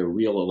anything. They're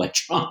real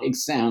electronic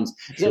sounds.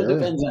 So it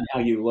depends on how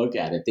you look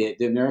at it.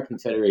 The American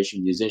Federation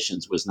of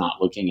Musicians was not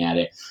looking at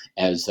it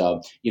as,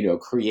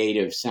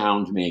 creative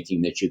sound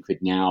making that you could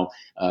now,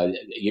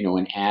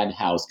 an ad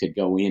house could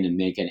go in and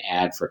make an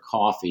ad for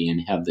coffee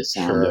and have the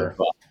sound of,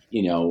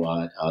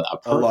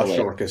 a lush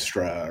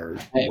orchestra or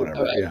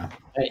whatever.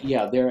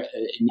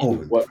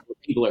 What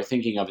people are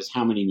thinking of is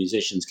how many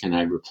musicians can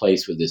I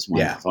replace with this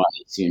one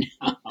device?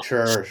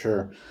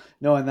 Sure.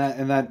 No,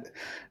 and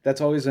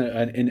that's always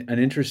an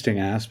interesting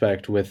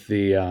aspect with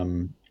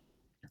the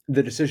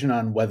decision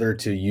on whether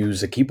to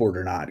use a keyboard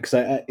or not.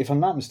 Because if I'm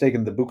not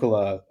mistaken, the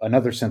Buchla,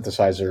 another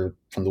synthesizer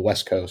from the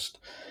West Coast,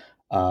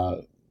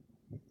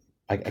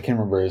 I can't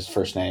remember his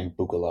first name,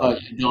 Buchla.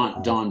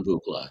 Don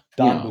Buchla.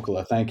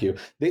 Buchla, thank you.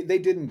 They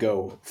didn't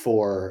go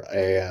for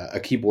a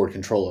keyboard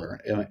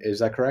controller. Is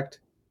that correct?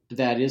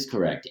 That is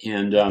correct.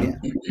 And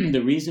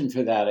the reason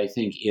for that, I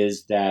think,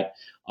 is that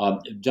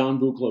Don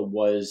Buchla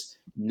was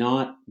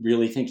not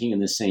really thinking in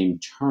the same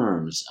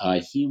terms.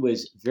 He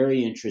was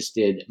very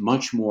interested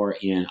much more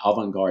in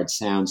avant-garde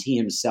sounds. He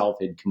himself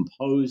had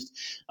composed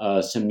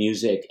some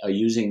music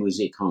using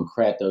musique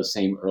concrète, those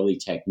same early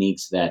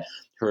techniques that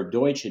Herb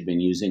Deutsch had been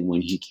using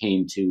when he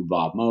came to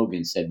Bob Moog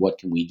and said, what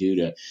can we do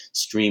to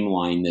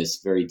streamline this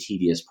very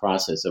tedious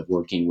process of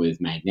working with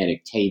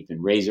magnetic tape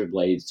and razor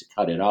blades to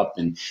cut it up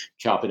and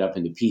chop it up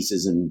into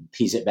pieces and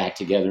piece it back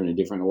together in a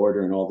different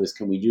order and all this?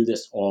 Can we do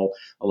this all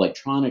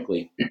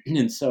electronically?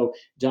 And so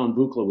Don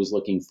Buchla was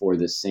looking for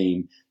the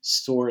same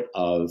sort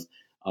of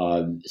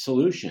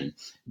solution,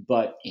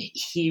 but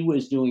he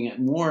was doing it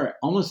more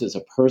almost as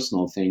a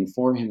personal thing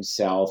for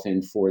himself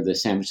and for the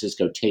San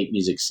Francisco Tape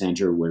Music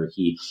Center, where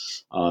he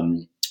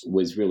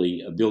was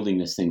really building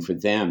this thing for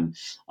them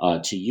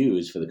to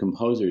use, for the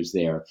composers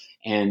there.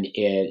 And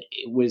it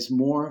was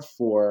more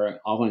for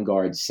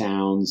avant-garde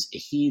sounds.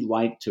 He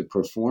liked to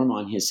perform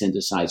on his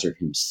synthesizer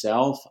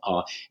himself,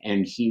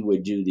 and he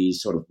would do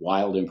these sort of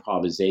wild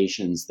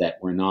improvisations that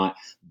were not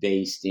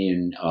based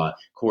in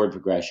chord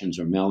progressions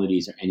or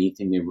melodies or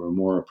anything. They were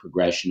more a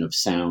progression of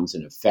sounds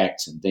and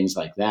effects and things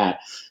like that.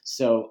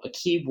 So a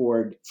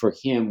keyboard for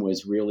him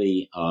was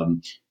really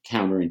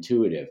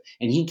counterintuitive.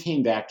 And he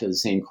came back to the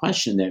same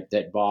question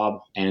that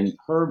Bob and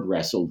Herb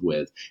wrestled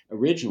with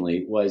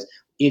originally, was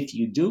if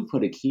you do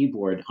put a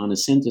keyboard on a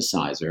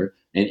synthesizer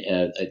and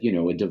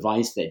a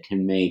device that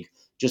can make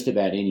just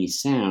about any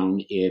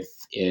sound,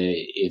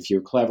 if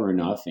you're clever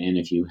enough and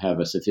if you have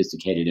a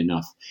sophisticated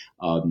enough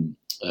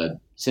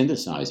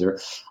synthesizer,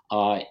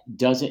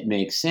 does it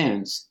make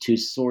sense to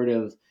sort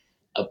of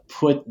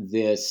put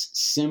this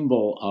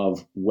symbol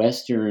of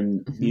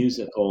Western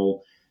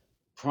musical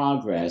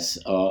progress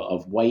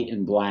of white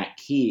and black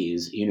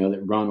keys,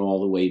 that run all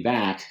the way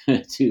back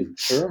to,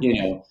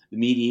 the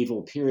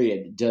medieval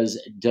period? Does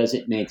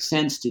it make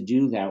sense to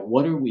do that?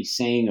 What are we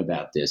saying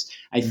about this?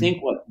 I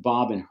think what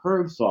Bob and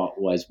Herb thought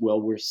was,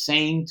 well, we're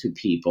saying to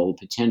people,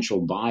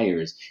 potential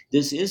buyers,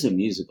 this is a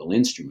musical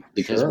instrument,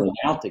 because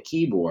without the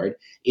keyboard,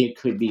 it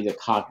could be the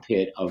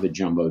cockpit of a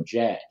jumbo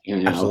jet.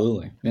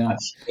 Absolutely. Yeah.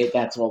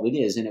 That's all it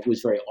is. And it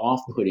was very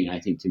off-putting, I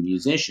think, to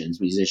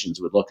musicians. Musicians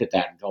would look at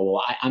that and go,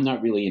 well, I'm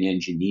not really an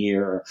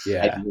engineer.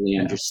 I don't really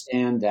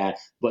understand that.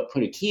 But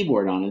put a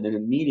keyboard on, and then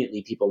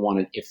immediately people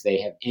wanted, if they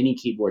have any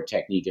keyboard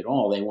technique at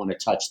all, they want to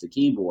touch the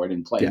keyboard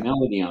and play a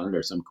melody on it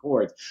or some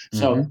chords.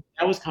 So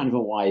that was kind of a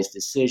wise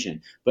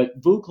decision.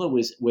 But Buchla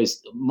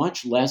was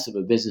much less of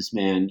a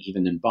businessman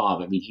even than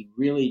Bob. I mean, he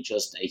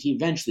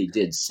eventually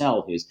did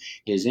sell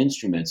his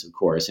instruments, of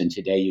course, and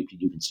today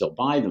you can still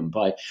buy them.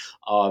 But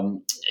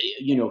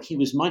he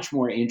was much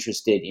more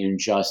interested in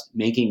just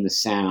making the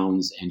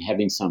sounds and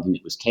having something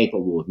that was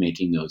capable of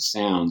making those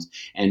sounds,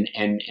 and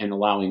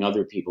allowing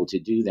other people to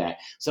do that.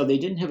 So they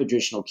didn't have a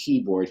traditional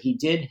keyboard. He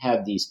did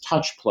have these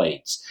touch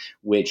plates,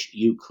 which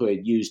you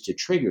could use to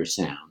trigger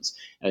sounds,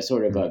 a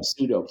sort of a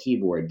pseudo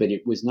keyboard, but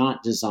it was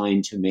not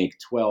designed to make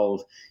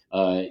 12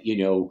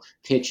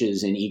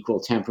 pitches in equal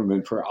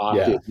temperament per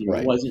octave.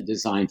 It wasn't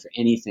designed for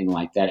anything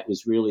like that. It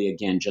was really,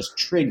 again, just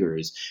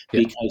triggers,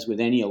 because with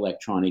any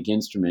electronic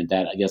instrument,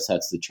 that I guess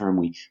that's the term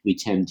we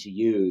tend to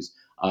use,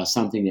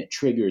 something that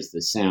triggers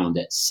the sound,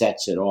 that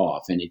sets it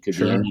off. And it could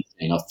be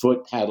anything, a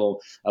foot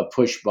pedal, a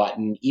push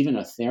button, even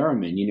a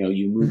theremin.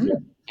 You move your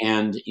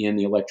hand in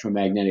the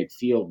electromagnetic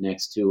field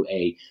next to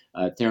a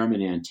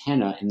theremin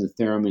antenna, and the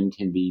theremin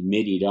can be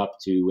MIDI'd up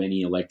to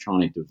any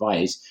electronic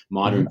device.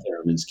 Modern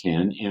theremins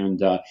can, and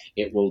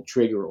it will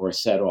trigger or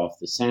set off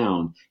the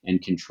sound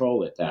and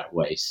control it that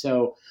way.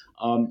 So,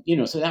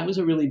 so that was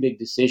a really big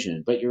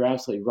decision. But you're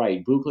absolutely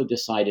right. Buchla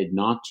decided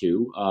not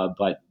to,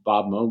 but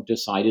Bob Moog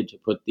decided to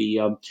put the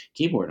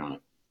keyboard on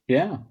it.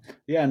 Yeah,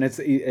 and as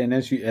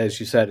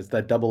you said, it's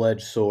that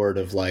double-edged sword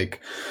of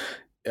like.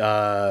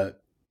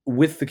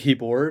 With the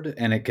keyboard,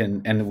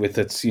 and with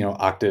its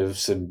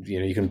octaves, and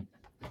you can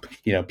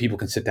people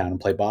can sit down and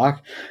play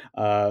Bach.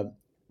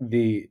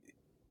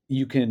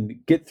 You can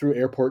get through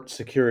airport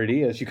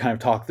security, as you kind of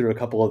talk through a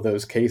couple of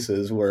those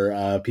cases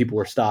where people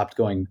were stopped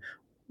going,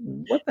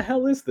 what the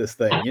hell is this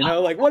thing?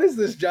 Like, what is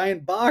this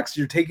giant box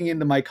you're taking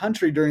into my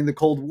country during the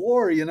Cold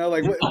War?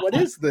 Like, what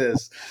is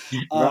this?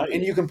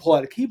 And you can pull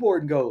out a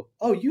keyboard and go,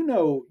 oh, do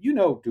do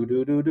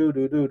do do do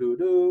do do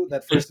do,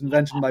 that first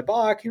invention by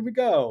Bach. Here we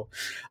go.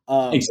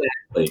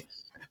 Exactly.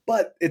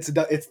 But it's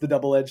the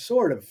double-edged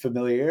sword of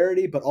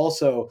familiarity, but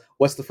also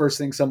what's the first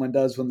thing someone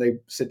does when they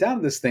sit down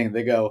to this thing?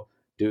 They go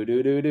do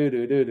do do do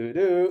do do do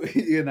do,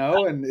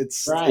 and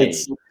it's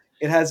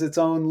it has its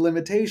own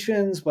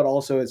limitations, but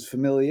also its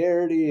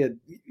familiarity.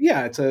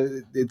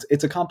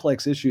 It's a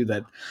complex issue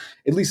that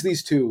at least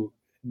these two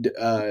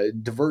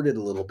diverted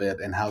a little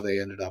bit in how they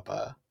ended up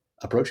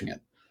approaching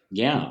it.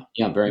 Yeah,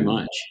 very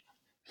much.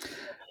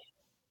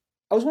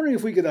 I was wondering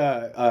if we could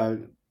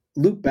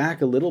loop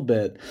back a little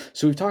bit.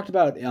 So we've talked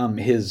about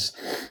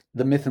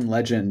the myth and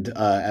legend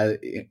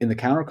in the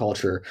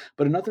counterculture,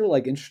 but another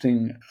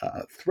interesting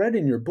thread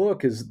in your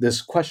book is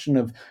this question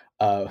of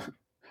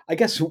I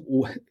guess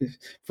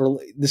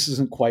this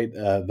isn't quite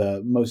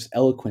the most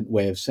eloquent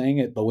way of saying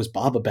it, but was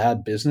Bob a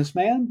bad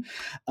businessman?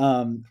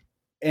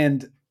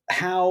 And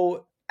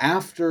how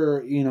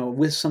after,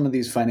 with some of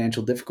these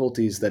financial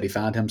difficulties that he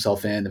found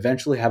himself in,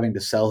 eventually having to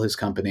sell his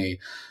company,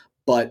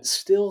 but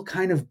still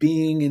kind of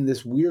being in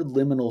this weird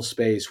liminal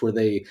space where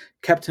they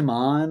kept him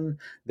on,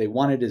 they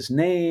wanted his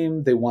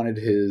name, they wanted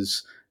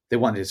his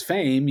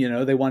fame,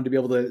 they wanted to be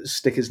able to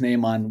stick his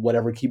name on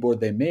whatever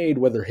keyboard they made,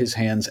 whether his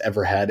hands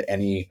ever had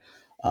any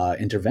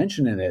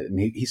intervention in it. And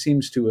he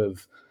seems to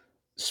have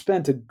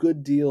spent a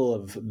good deal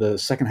of the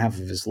second half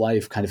of his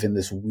life kind of in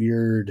this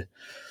weird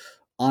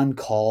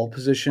on-call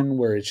position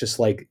where it's just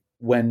like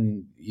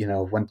when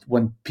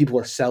people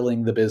are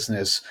selling the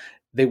business,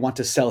 they want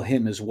to sell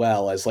him as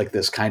well as like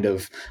this kind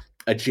of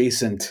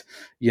adjacent,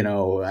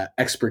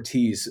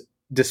 expertise,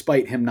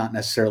 despite him not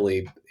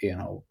necessarily,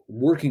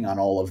 working on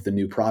all of the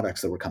new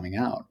products that were coming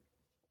out.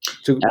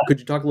 So could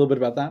you talk a little bit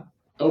about that?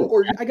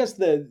 Or I guess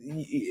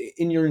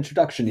in your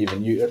introduction,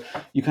 even you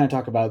kind of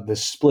talk about the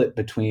split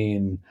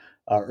between,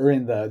 or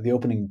in the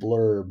opening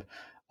blurb,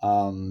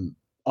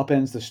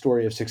 upends the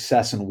story of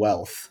success and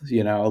wealth.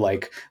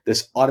 Like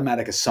this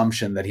automatic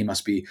assumption that he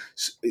must be,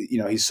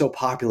 he's so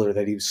popular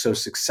that he's so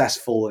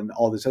successful and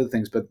all these other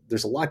things. But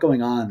there's a lot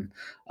going on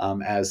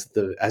as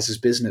his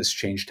business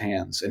changed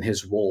hands and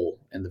his role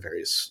in the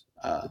various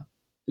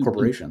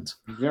corporations.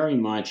 Very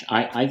much.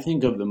 I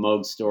think of the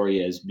Moog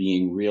story as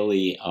being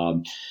really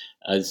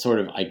sort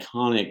of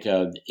iconic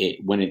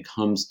when it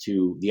comes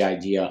to the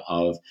idea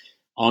of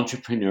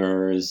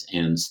entrepreneurs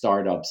and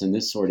startups and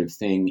this sort of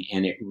thing.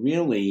 And it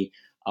really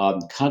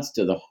cuts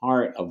to the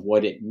heart of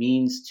what it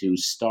means to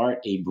start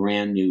a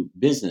brand new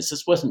business.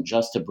 This wasn't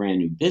just a brand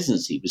new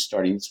business he was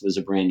starting. This was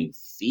a brand new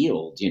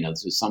field.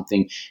 This was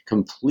something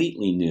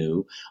completely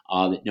new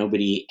that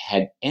nobody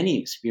had any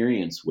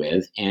experience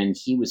with. And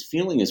he was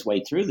feeling his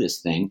way through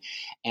this thing.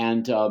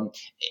 And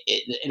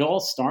it all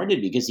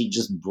started because he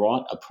just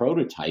brought a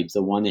prototype,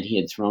 the one that he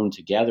had thrown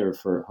together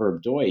for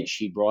Herb Deutsch.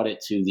 He brought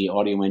it to the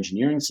Audio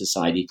Engineering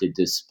Society to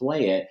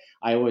display it.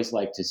 I always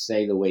like to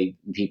say the way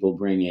people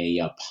bring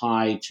a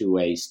pie to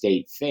a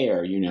state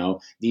fair,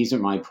 these are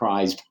my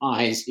prize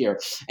pies here.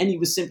 And he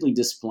was simply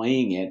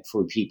displaying it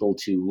for people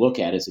to look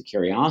at as a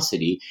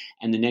curiosity.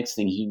 And the next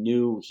thing he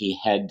knew, he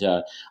had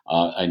a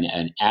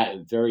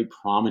very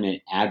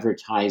prominent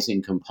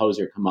advertising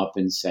composer come up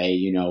and say,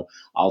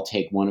 I'll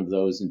take one of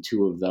those and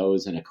two of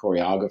those. And a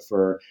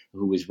choreographer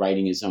who was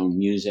writing his own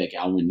music,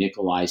 Alwyn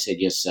Nikolai, said,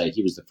 yes,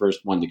 he was the first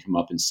one to come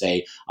up and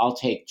say, I'll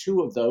take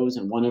two of those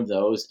and one of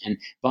those. And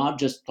Bob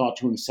just thought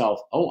to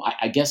himself, oh,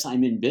 I guess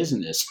I'm in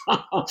business.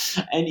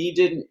 And he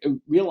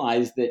didn't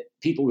realize that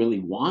people really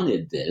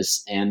wanted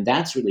this. And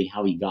that's really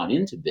how he got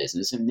into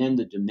business. And then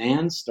the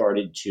demand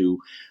started to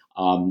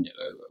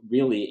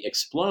really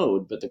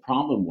explode. But the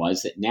problem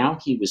was that now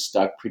he was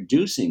stuck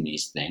producing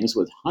these things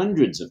with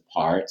hundreds of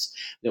parts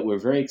that were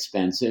very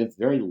expensive,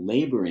 very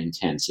labor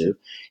intensive.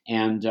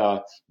 And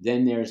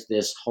then there's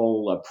this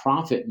whole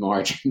profit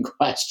margin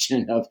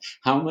question of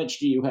how much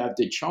do you have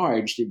to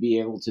charge to be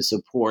able to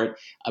support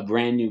a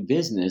brand new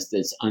business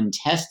that's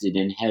untested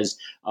and has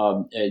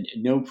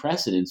no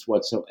precedence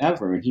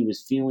whatsoever. And he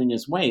was feeling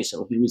his way.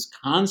 So he was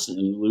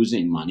constantly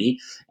losing money.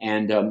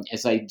 And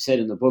as I said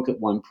in the book at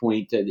one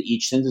point,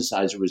 each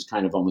synthesizer was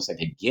kind of almost like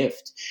a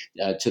gift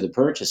to the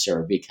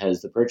purchaser,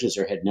 because the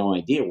purchaser had no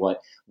idea what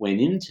went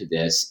into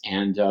this.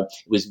 And it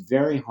was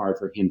very hard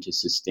for him to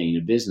sustain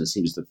a business.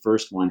 He was the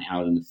first one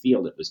out in the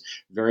field. It was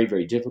very,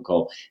 very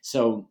difficult.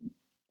 So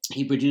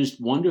he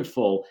produced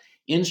wonderful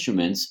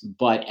instruments,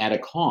 but at a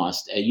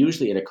cost,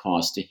 usually at a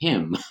cost to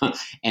him.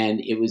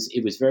 And it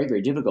was very,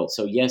 very difficult.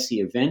 So yes,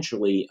 he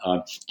eventually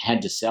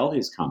had to sell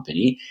his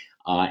company.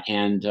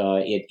 And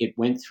it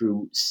went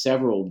through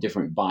several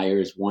different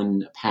buyers,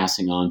 one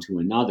passing on to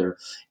another,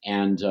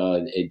 and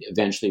it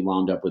eventually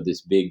wound up with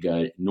this big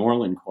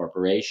Norlin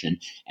Corporation.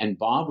 And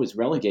Bob was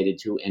relegated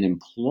to an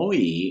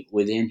employee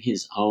within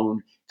his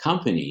own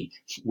company,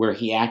 where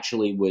he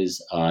actually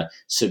was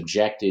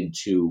subjected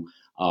to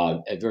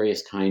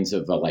various kinds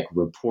of like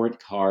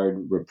report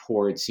card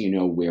reports,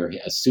 where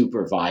a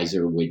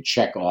supervisor would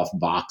check off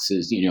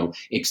boxes,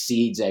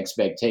 exceeds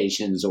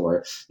expectations,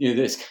 or,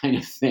 this kind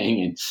of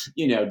thing. And,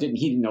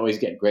 he didn't always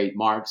get great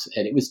marks.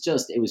 And it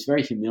was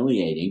very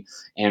humiliating.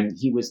 And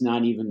he was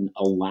not even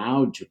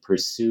allowed to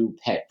pursue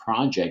pet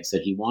projects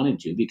that he wanted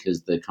to,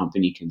 because the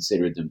company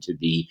considered them to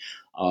be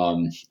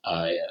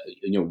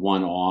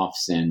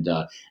one-offs and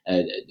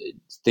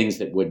things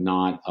that would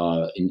not,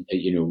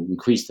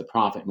 increase the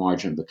profit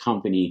margin of the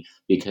company,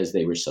 because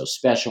they were so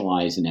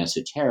specialized and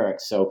esoteric.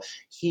 So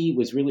he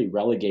was really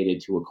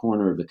relegated to a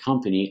corner of the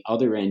company.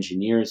 Other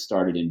engineers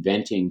started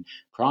inventing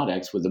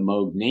products with the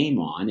Moog name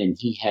on, and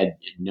he had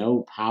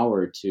no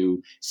power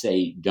to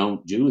say,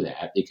 don't do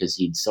that, because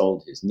he'd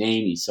sold his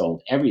name, he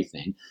sold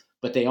everything.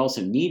 But they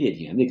also needed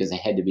him, because they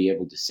had to be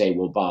able to say,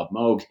 well, Bob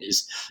Moog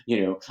is,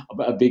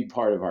 a big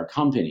part of our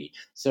company.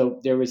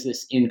 So there was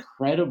this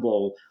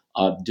incredible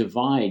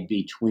divide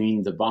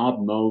between the Bob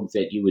Moog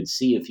that you would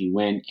see if you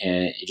went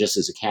just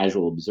as a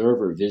casual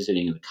observer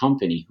visiting the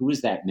company. Who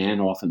is that man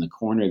off in the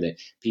corner that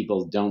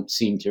people don't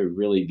seem to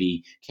really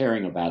be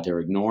caring about? They're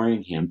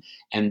ignoring him.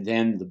 And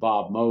then the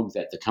Bob Moog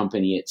that the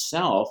company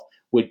itself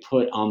would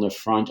put on the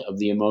front of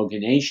the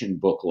Amogenation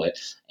booklet,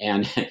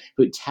 and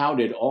who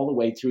touted all the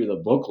way through the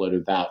booklet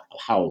about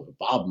how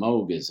Bob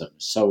Moog is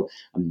so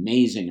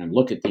amazing, and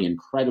look at the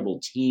incredible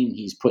team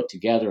he's put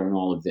together and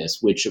all of this,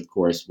 which of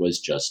course was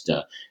just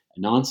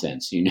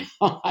nonsense.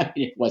 I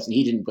mean,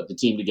 he didn't put the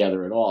team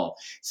together at all.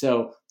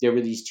 So there were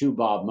these two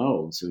Bob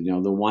Moogs,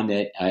 the one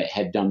that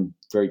had done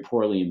very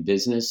poorly in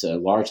business,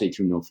 largely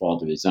through no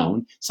fault of his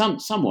own,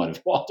 somewhat of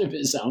fault of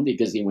his own,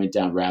 because he went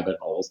down rabbit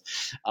holes.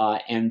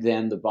 And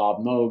then the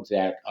Bob Moog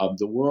that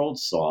the world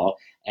saw,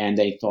 and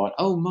they thought,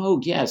 oh,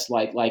 Moog, yes,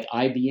 like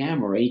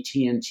IBM or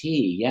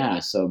AT&T,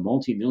 yes, a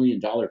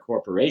multi-million-dollar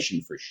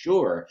corporation for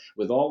sure,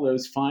 with all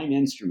those fine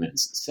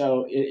instruments.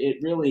 So it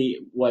really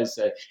was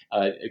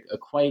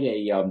quite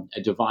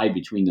a divide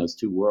between those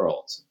two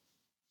worlds.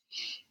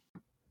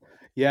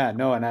 Yeah,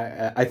 no, and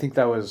I think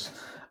that was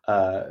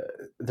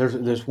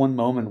there's one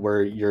moment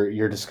where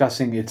you're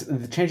discussing it's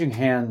the changing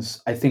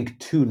hands, I think,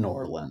 to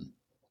Norlin.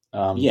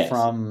 Yes.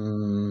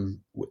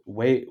 From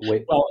wait.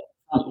 Well,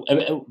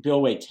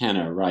 Bill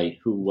Waitena, right?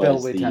 Who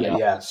was Bill Waitena,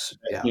 yes,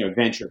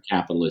 venture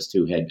capitalist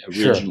who had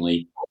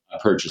originally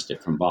purchased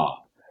it from Bob.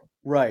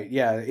 Right.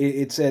 Yeah.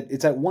 It's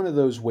at one of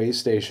those way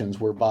stations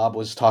where Bob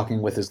was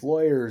talking with his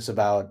lawyers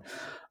about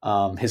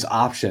his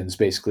options,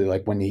 basically,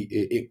 like when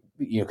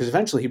because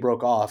eventually he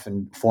broke off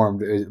and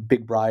formed the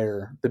Big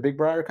Briar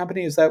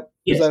Company. Is that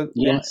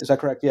Yes, is that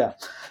correct? Yeah.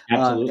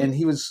 absolutely. And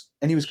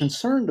he was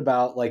concerned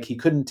about, like, he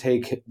couldn't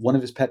take one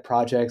of his pet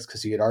projects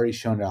because he had already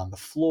shown it on the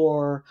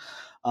floor.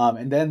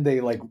 And then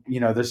they, like,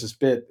 there's this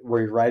bit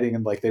where you're writing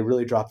and, like, they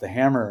really dropped the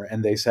hammer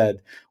and they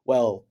said,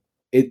 well,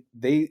 it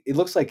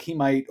looks like he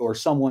might, or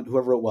someone,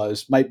 whoever it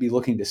was, might be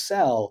looking to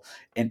sell.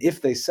 And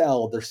if they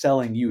sell, they're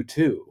selling you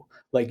too.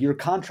 Like, your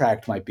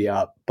contract might be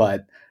up,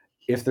 but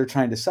if they're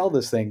trying to sell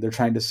this thing, they're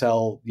trying to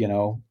sell,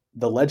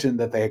 the legend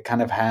that they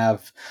kind of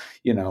have,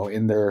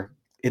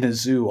 in a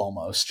zoo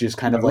almost, just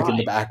kind of like in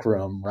the back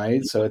room,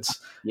 right? So it's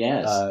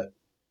Yes.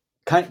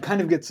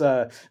 Kind of gets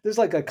there's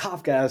like a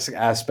Kafka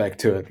aspect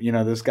to it.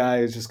 This guy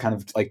is just kind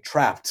of like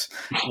trapped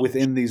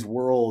within these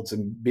worlds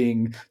and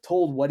being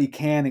told what he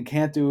can and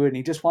can't do, and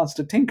he just wants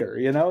to tinker.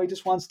 He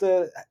just wants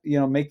to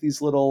make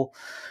these little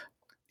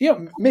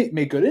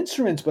make good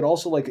instruments, but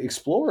also like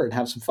explore and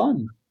have some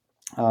fun.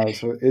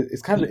 So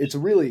it's a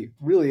really,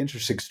 really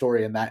interesting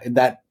story in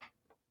that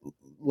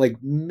like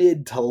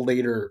mid to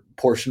later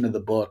portion of the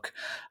book,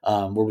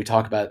 where we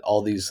talk about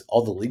all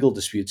the legal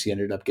disputes he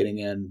ended up getting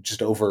in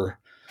just over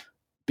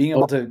being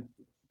able to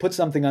put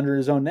something under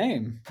his own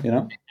name.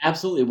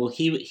 Absolutely. Well,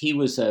 he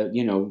was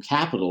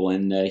capital,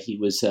 and he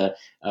was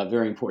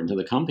very important to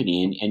the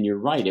company. And you're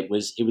right. It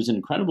was an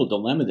incredible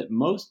dilemma that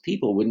most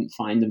people wouldn't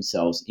find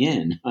themselves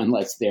in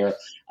unless they're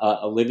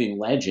a living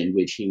legend,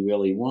 which he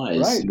really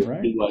was.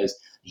 Right. He was.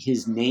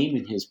 His name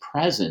and his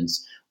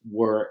presence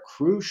were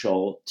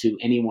crucial to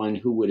anyone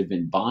who would have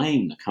been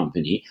buying the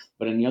company.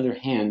 But on the other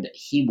hand,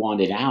 he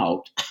wanted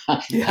out.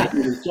 Yeah. He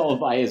was told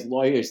by his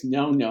lawyers,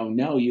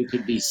 no, you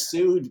could be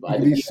sued by you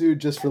could be sued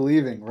just for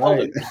leaving,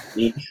 right?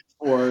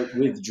 For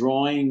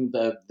withdrawing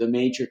the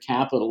major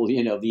capital, the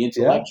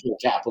intellectual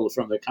capital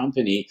from the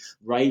company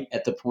right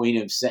at the point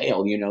of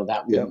sale.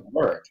 That wouldn't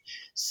work.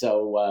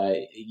 So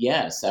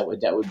yes, that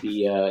would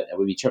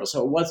be terrible.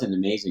 So it was an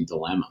amazing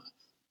dilemma.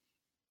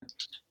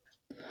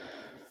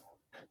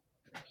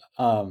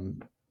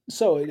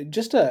 So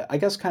just to, I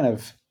guess, kind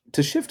of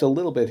to shift a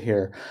little bit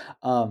here.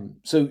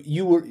 So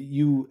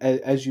you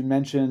as you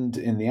mentioned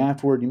in the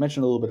afterword, you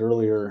mentioned a little bit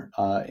earlier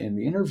in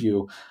the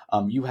interview,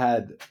 you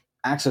had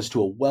access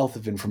to a wealth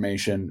of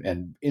information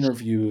and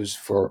interviews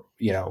for,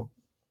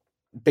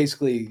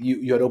 basically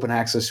you had open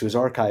access to his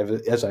archive,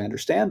 as I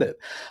understand it.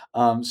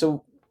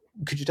 So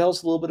could you tell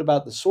us a little bit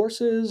about the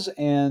sources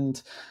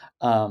and,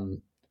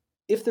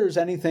 if there's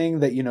anything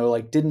that,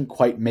 like didn't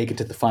quite make it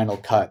to the final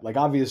cut? Like,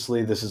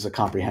 obviously this is a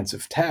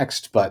comprehensive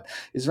text, but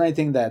is there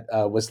anything that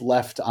was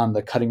left on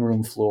the cutting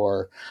room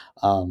floor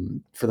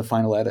for the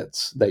final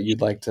edits that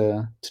you'd like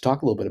to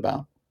talk a little bit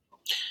about?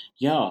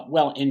 Yeah,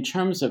 well, in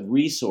terms of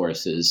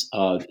resources,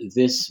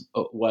 this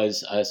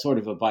was a sort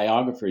of a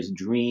biographer's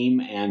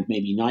dream and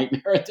maybe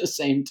nightmare at the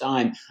same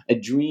time. A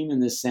dream in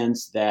the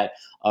sense that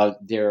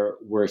there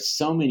were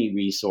so many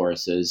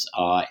resources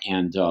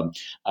and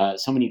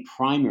so many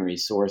primary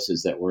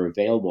sources that were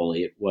available.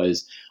 It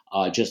was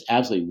just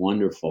absolutely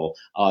wonderful.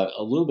 A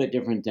little bit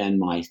different than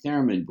my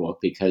Theremin book,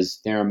 because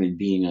Theremin,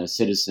 being a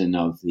citizen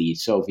of the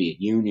Soviet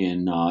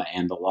Union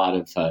and a lot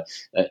of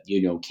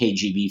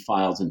KGB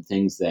files and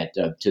things that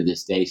to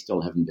this day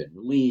still haven't been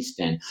released,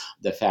 and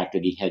the fact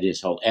that he had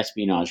his whole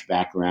espionage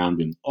background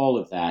and all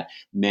of that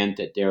meant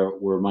that there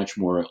were much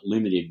more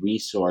limited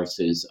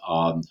resources.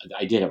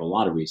 I did have a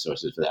lot of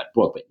resources for that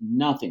book, but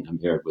nothing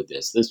compared with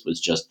this. This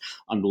was just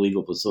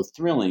unbelievable, so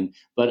thrilling,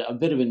 but a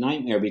bit of a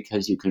nightmare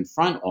because you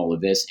confront all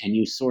of this and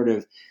you sort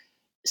of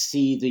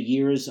see the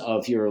years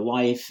of your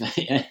life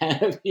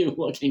ahead of you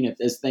looking at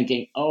this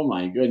thinking, oh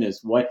my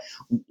goodness, what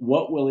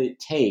will it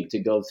take to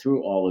go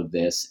through all of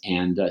this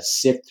and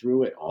sift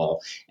through it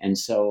all? And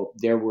so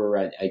there were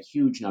a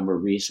huge number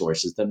of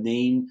resources. The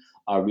main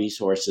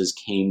resources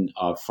came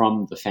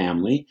from the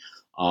family.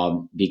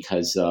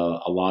 Because a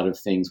lot of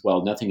things,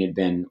 nothing had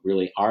been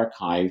really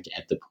archived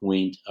at the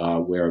point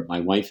where my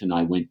wife and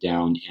I went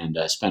down and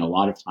spent a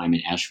lot of time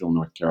in Asheville,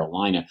 North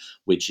Carolina,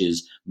 which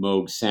is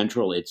Moog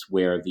Central. It's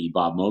where the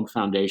Bob Moog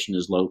Foundation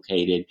is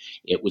located.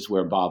 It was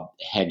where Bob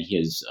had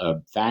his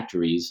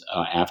factories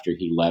after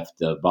he left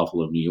the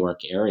Buffalo, New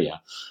York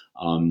area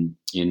in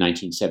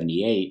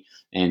 1978.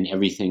 And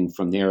everything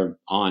from there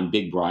on,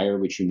 Big Briar,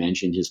 which you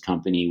mentioned, his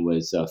company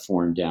was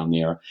formed down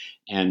there.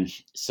 And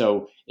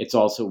so it's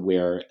also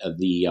where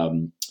the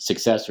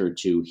successor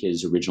to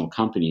his original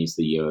companies,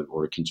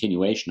 or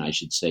continuation, I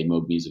should say,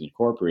 Moog Music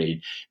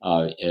Incorporated,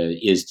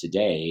 is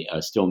today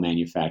still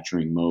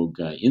manufacturing Moog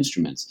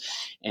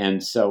instruments.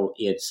 And so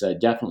it's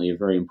definitely a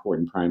very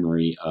important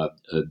primary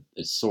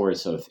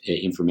source of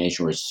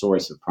information, or a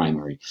source of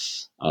primary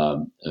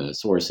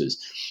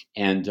sources.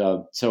 And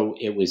so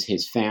it was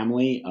his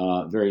family,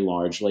 very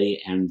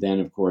largely, and then,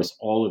 of course,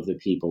 all of the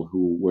people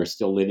who were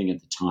still living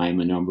at the time,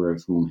 a number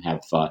of whom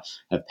have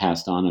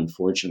passed on,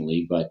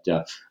 unfortunately, but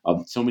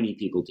so many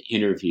people to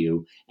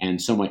interview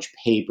and so much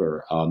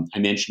paper. I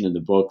mentioned in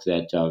the book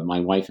that my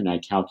wife and I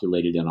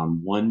calculated that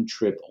on one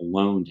trip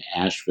alone to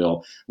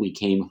Asheville, we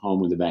came home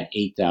with about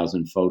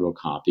 8,000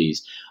 photocopies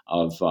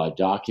of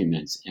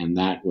documents, and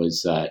that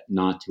was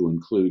not to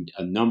include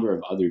a number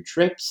of other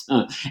trips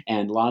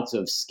and lots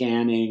of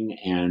scanning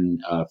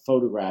and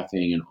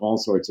photographing and all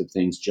sorts of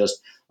things,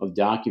 just of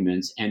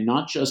documents, and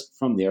not just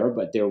from there,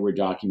 but there were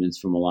documents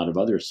from a lot of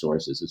other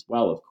sources as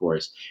well, of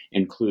course,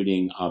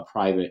 including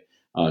private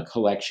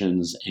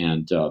collections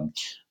and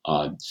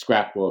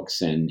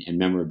scrapbooks and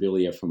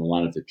memorabilia from a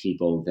lot of the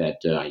people that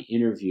I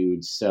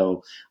interviewed.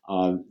 So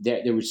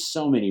there were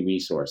so many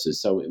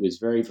resources. So it was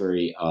very,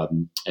 very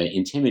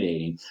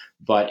intimidating.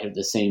 But at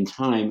the same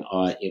time,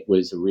 it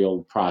was a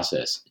real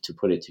process to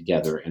put it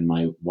together. And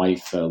my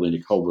wife, Linda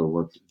Kobler,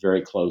 worked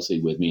very closely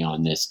with me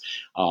on this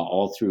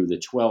all through the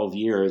 12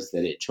 years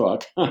that it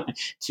took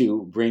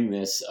to bring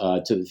this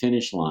to the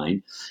finish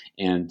line.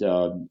 And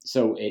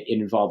so it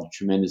involved a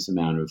tremendous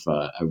amount of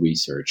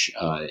research.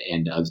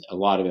 And a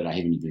lot of it I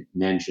haven't even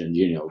mentioned,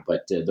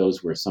 but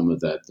those were some of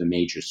the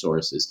major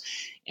sources.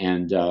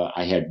 And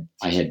I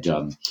had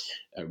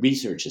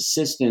research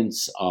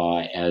assistants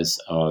as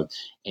a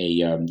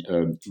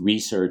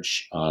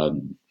research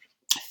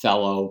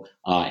fellow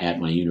at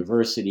my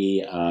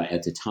university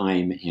at the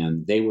time,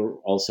 and they were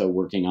also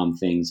working on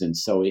things. And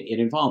so it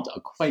involved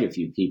quite a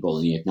few people,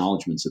 and the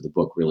acknowledgments of the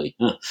book really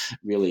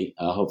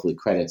hopefully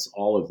credits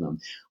all of them.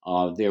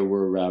 There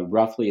were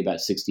roughly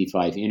about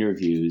 65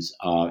 interviews,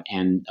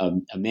 and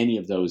many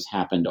of those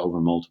happened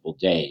over multiple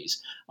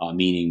days,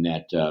 meaning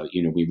that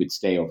we would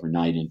stay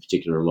overnight in a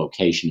particular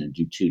location and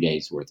do 2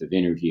 days worth of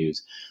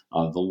interviews.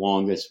 The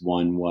longest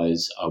one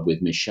was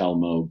with Michelle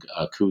Moog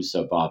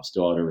Kusa, Bob's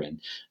daughter and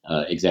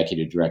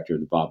executive director of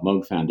the Bob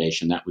Moog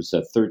Foundation. That was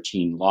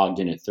logged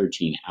in at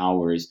 13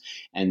 hours,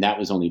 and that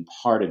was only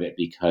part of it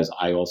because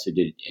I also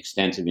did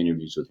extensive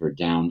interviews with her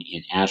down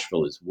in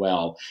Asheville as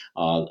well.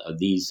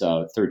 These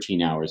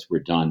 13 hours were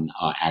done,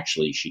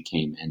 actually, she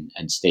came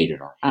and stayed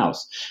at our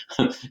house.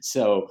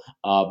 So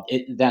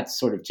that's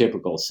sort of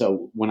typical.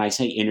 So when I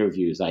say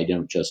interviews, I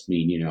don't just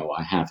mean,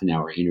 a half an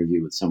hour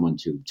interview with someone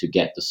to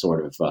get the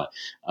sort of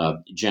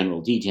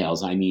general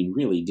details. I mean,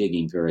 really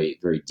digging very,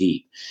 very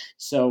deep.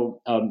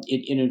 So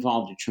it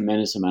involved a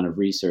tremendous amount of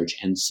research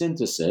and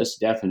synthesis,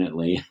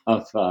 definitely,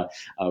 of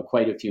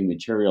quite a few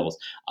materials.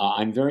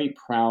 I'm very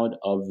proud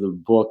of the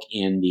book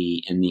in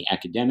the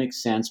academic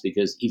sense,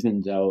 because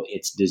even though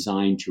it's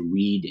designed to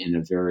read in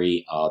a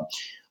very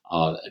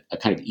a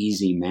kind of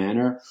easy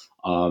manner.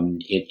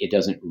 It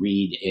doesn't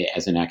read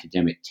as an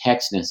academic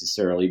text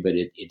necessarily, but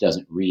it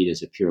doesn't read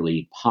as a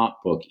purely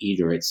pop book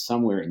either. It's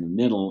somewhere in the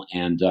middle,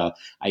 and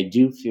I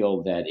do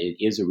feel that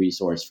it is a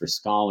resource for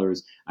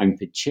scholars. I'm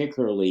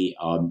particularly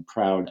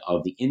proud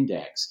of the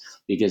index,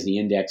 because the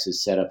index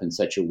is set up in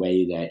such a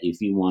way that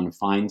if you want to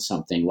find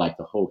something like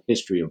the whole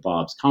history of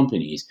Bob's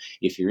companies,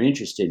 if you're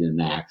interested in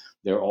that,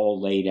 they're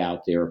all laid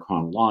out there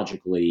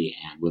chronologically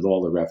and with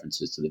all the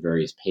references to the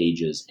various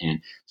pages. And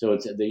so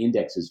the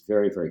index is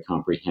very, very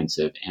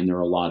comprehensive, and there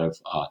are a lot of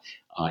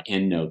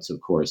endnotes,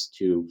 of course,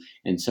 too.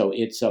 And so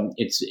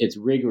it's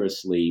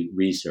rigorously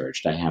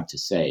researched, I have to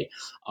say.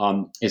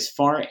 As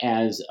far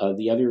as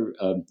the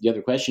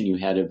other question you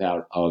had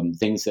about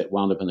things that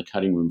wound up on the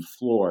cutting room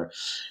floor.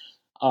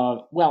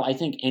 Well, I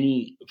think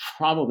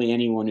probably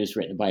anyone who's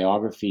written a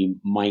biography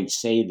might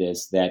say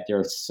this, that there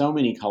are so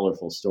many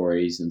colorful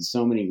stories and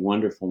so many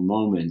wonderful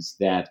moments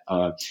that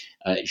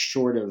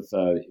short of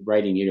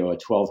writing, a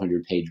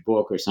 1,200-page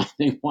book or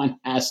something, one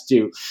has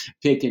to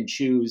pick and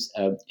choose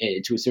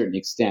to a certain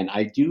extent.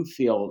 I do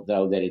feel,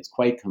 though, that it's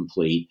quite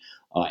complete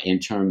in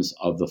terms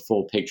of the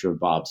full picture of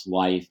Bob's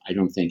life. I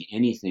don't think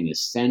anything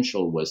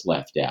essential was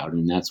left out,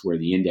 and that's where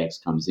the index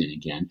comes in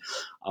again.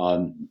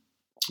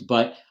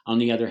 But on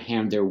the other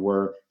hand, there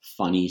were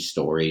funny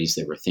stories.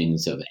 There were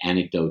things of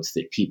anecdotes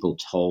that people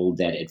told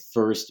that at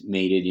first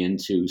made it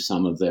into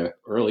some of the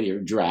earlier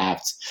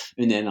drafts.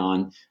 And then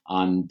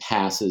on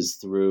passes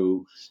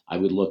through, I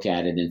would look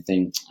at it and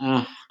think,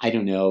 I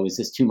don't know, is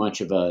this too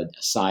much of a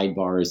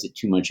sidebar? Is it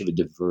too much of a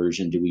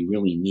diversion? Do we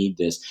really need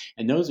this?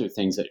 And those are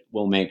things that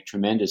will make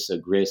tremendous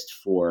grist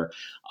for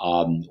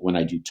when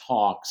I do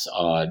talks,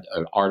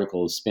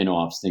 articles,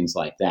 spin-offs, things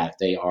like that.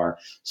 They are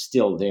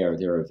still there.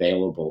 They're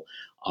available.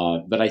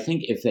 But I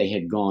think if they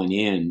had gone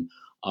in,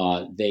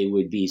 they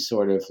would be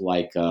sort of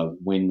like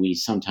when we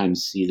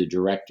sometimes see the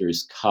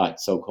director's cut,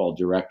 so-called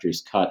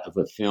director's cut of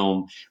a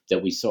film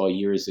that we saw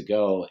years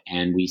ago,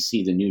 and we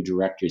see the new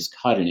director's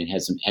cut, and it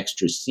has some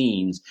extra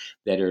scenes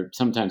that are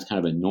sometimes kind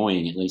of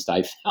annoying. At least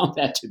I found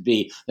that to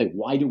be like,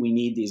 why do we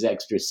need these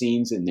extra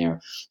scenes in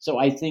there? So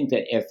I think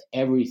that if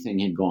everything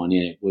had gone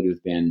in, it would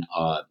have been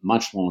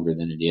much longer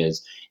than it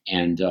is.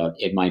 And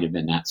it might have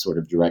been that sort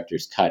of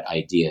director's cut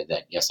idea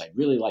that, yes, I'd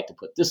really like to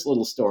put this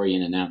little story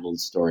in and that little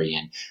story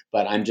in,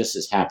 but I'm just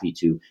as happy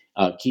to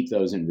keep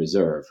those in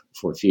reserve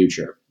for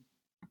future.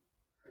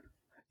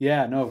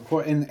 Yeah, no, of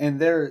course, and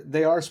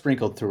they are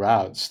sprinkled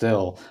throughout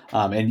still,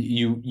 and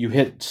you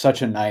hit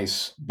such a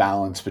nice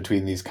balance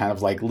between these kind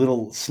of like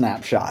little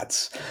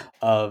snapshots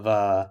of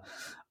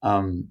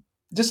um,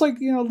 just like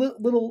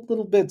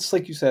little bits,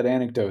 like you said,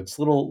 anecdotes,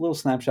 little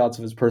snapshots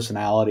of his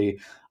personality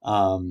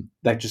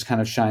that just kind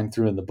of shine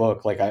through in the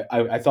book. Like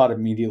I thought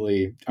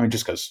immediately, I mean,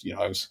 just because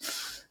I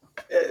was.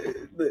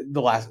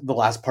 The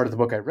last part of the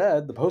book I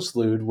read, the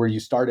postlude, where you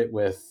start it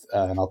with,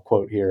 and I'll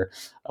quote here: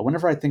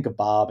 "Whenever I think of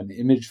Bob, an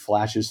image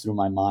flashes through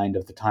my mind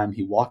of the time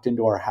he walked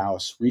into our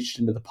house, reached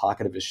into the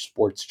pocket of his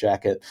sports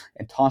jacket,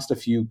 and tossed a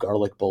few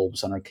garlic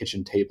bulbs on our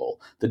kitchen table,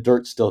 the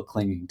dirt still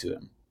clinging to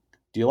him.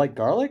 Do you like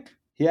garlic?"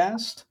 he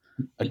asked.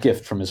 A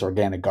gift from his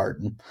organic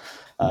garden.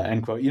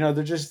 End quote.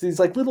 They're just these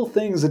like little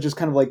things that just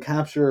kind of like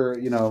capture,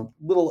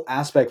 little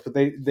aspects, but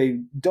they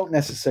don't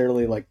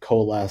necessarily like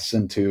coalesce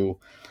into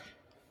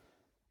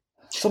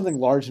something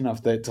large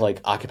enough to like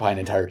occupy an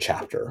entire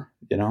chapter,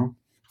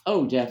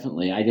 Oh,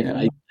 definitely. I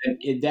didn't.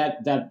 Yeah.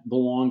 That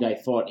belonged, I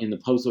thought, in the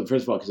postlude.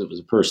 First of all, because it was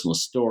a personal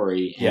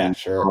story, Yeah, and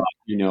sure.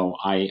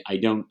 I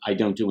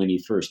don't do any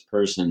first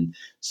person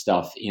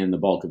stuff in the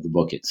bulk of the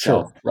book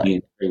itself, Sure, right.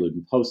 in prelude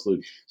and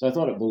postlude. So I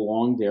thought it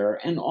belonged there,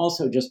 and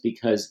also just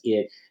because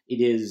it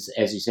is,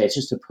 as you say, it's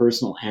just a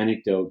personal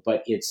anecdote,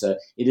 but it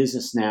is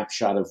a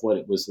snapshot of what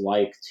it was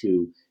like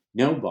to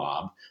know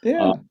Bob.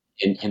 Yeah.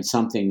 And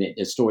something that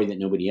a story that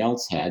nobody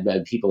else had,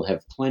 but people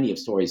have plenty of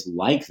stories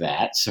like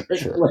that. Certainly,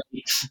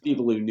 Sure.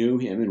 people who knew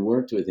him and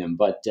worked with him.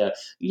 But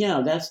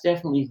that's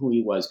definitely who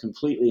he was.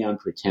 Completely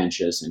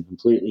unpretentious and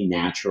completely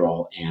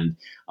natural. And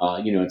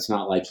it's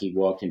not like he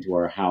walked into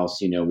our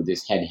house, with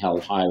his head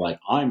held high, like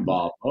I'm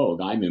Bob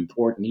Hogue, I'm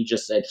important. He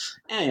just said,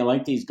 "Hey, you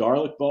like these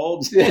garlic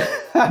bulbs?" Yeah.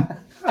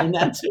 And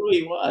that's who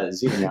he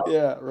was.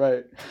 Yeah,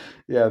 right.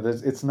 Yeah,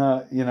 it's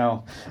not,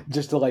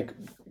 just to like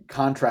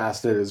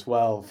contrast it as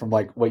well from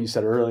like what you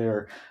said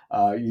earlier.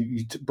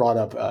 You brought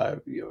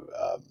up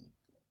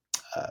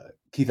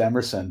Keith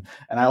Emerson,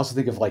 and I also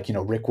think of like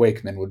Rick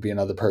Wakeman would be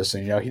another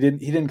person. He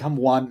didn't come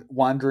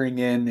wandering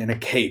in a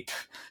cape,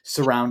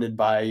 surrounded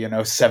by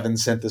 7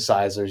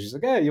 synthesizers. He's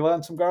like, "Hey, you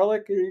want some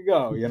garlic? Here you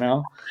go."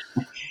 Yeah,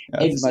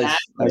 it's a nice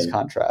Exactly.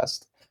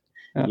 contrast.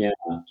 Yeah.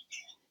 Yeah.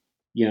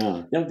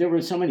 Yeah, there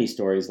were so many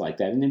stories like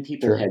that, and then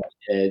people Sure.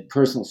 had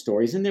personal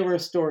stories, and there were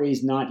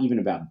stories not even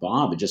about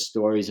Bob, but just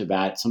stories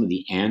about some of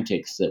the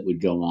antics that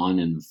would go on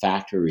in the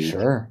factory,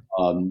 Sure.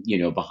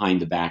 behind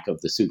the back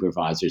of the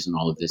supervisors and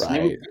all of this. And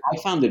Right. I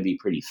found it to be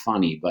pretty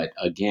funny, but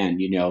again,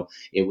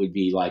 it would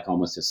be like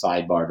almost a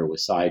sidebar to a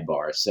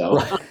sidebar. So,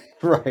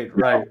 Right.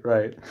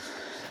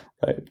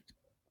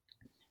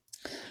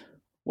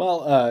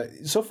 Well,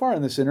 so far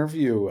in this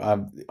interview,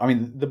 I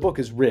mean, the book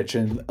is rich,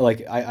 and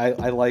like I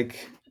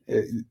like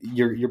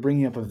you're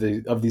bringing up of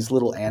these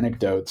little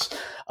anecdotes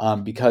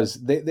because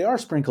they are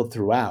sprinkled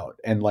throughout,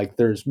 and like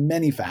there's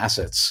many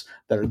facets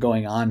that are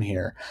going on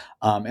here,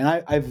 and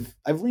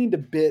I've leaned a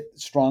bit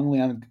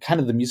strongly on kind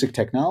of the music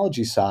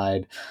technology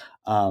side.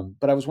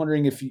 But I was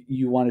wondering if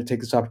you want to take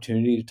this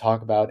opportunity to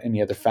talk about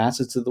any other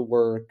facets of the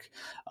work,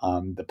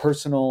 the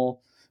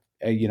personal.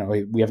 We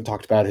haven't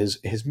talked about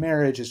his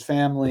marriage, his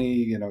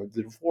family,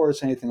 the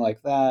divorce, anything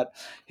like that.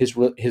 His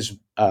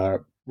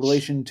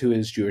relation to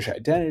his Jewish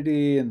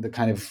identity and the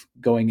kind of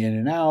going in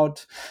and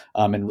out,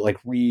 and like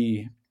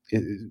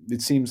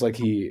it seems like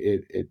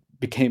it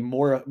became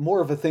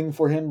more of a thing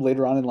for him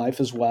later on in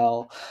life as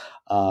well,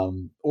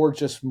 or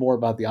just more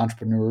about the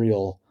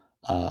entrepreneurial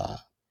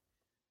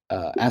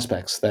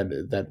aspects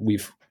that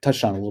we've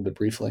touched on a little bit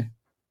briefly.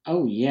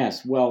 oh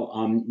yes, well,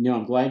 no,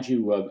 I'm glad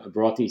you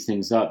brought these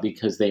things up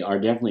because they are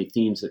definitely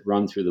themes that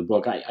run through the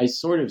book. I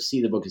sort of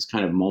see the book as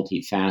kind of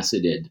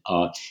multifaceted.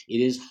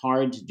 It is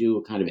hard to do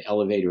a kind of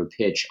elevator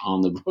pitch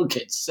on the book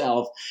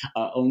itself,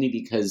 only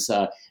because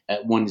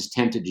one is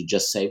tempted to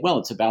just say, well,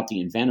 it's about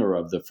the inventor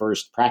of the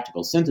first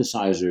practical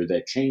synthesizer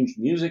that changed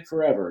music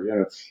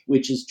forever,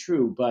 which is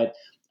true. But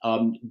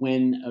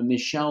when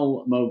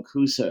Michelle Moog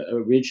Cusa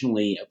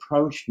originally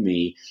approached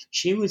me,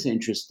 she was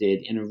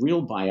interested in a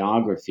real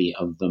biography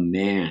of the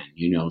man,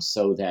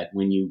 so that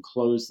when you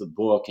close the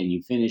book and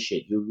you finish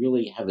it, you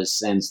really have a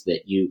sense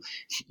that you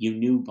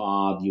knew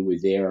Bob, you were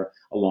there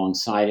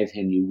alongside of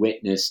him, you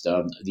witnessed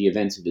the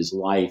events of his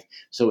life.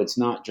 So it's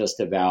not just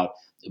about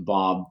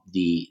Bob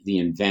the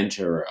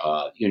inventor.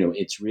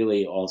 It's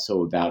really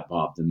also about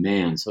Bob the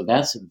man. So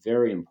that's a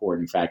very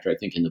important factor, I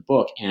think, in the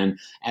book. And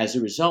as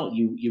a result,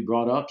 you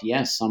brought up,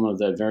 yes, some of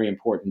the very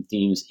important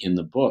themes in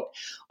the book.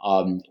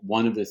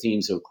 One of the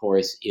themes, of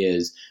course,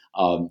 is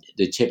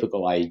the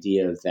typical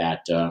idea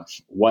that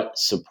what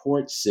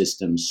support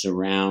system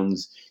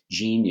surrounds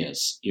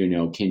genius.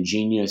 Can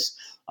genius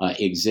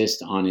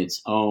exist on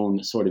its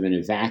own, sort of in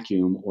a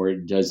vacuum, or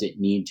does it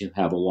need to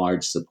have a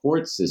large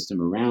support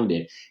system around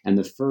it? And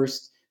the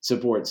first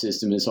support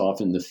system is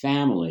often the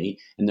family,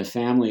 and the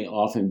family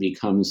often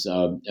becomes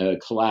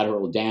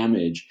collateral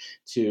damage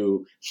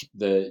to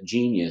the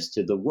genius,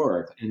 to the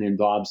work. And in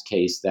Bob's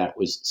case, that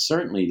was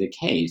certainly the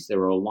case. There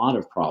were a lot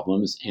of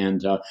problems.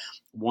 And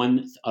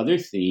one other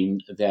theme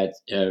that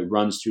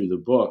runs through the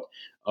book,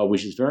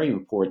 which is very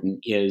important,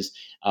 is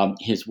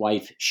his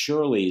wife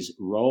Shirley's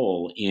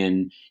role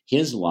in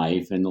his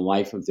life and the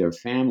life of their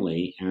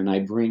family. And I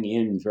bring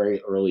in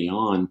very early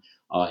on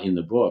in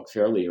the book,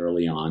 fairly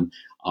early on,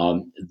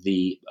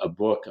 a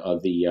book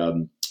of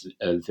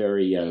a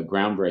very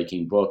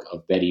groundbreaking book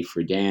of Betty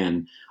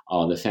Friedan,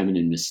 The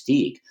Feminine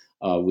Mystique,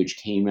 which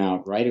came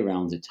out right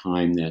around the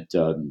time that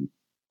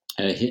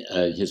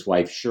his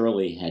wife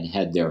Shirley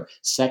had their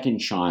second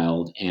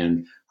child,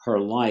 and her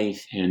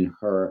life and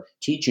her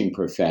teaching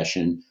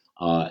profession,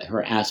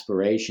 her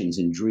aspirations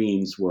and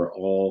dreams were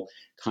all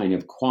kind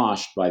of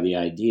quashed by the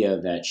idea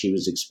that she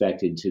was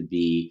expected to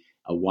be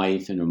a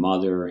wife and a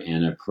mother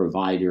and a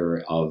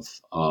provider of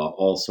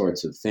all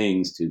sorts of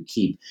things to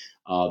keep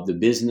the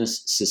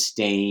business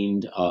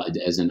sustained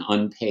as an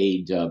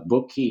unpaid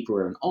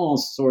bookkeeper and all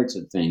sorts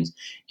of things.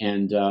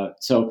 And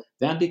so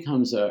that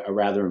becomes a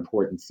rather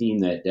important theme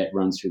that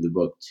runs through the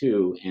book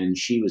too. And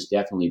she was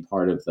definitely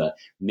part of the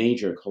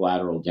major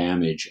collateral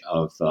damage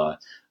of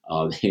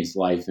his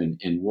life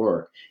and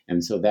work.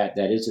 And so that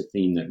is a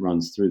theme that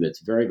runs through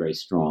that's very, very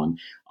strong.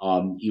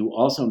 You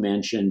also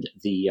mentioned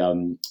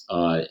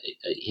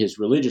his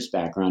religious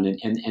background,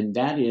 and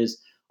that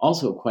is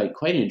also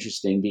quite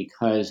interesting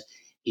because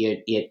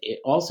it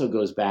also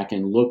goes back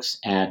and looks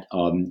at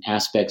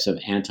aspects of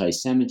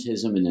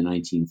anti-Semitism in the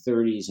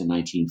 1930s and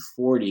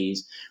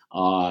 1940s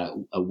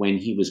when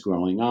he was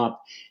growing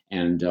up,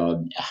 and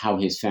how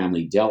his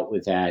family dealt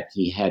with that.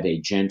 He had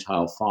a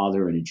Gentile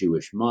father and a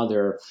Jewish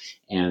mother,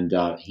 and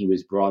he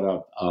was brought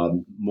up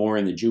more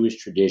in the Jewish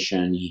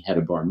tradition. He had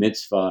a bar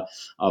mitzvah,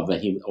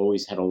 but he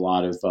always had a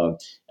lot of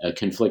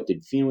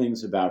conflicted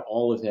feelings about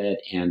all of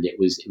it, and it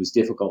was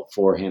difficult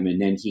for him.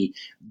 And then he,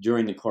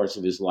 during the course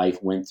of his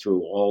life, went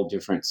through all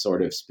different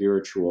sort of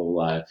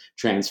spiritual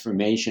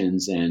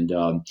transformations, and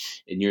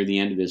near the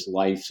end of his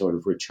life, sort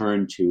of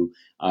returned to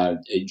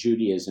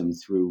Judaism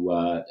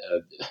through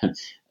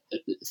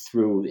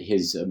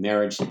his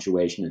marriage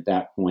situation at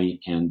that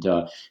point. And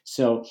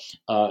so,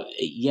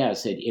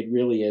 yes, it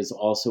really is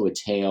also a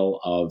tale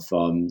of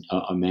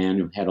a man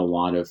who had a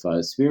lot of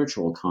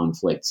spiritual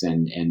conflicts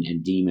and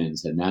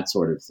demons and that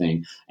sort of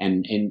thing.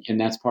 And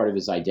that's part of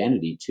his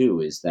identity, too,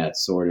 is that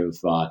sort of,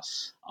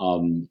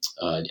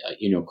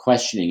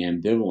 questioning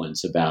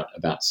ambivalence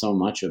about so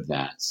much of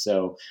that.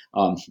 So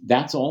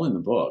that's all in the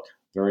book,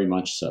 very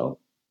much so.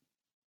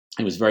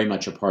 It was very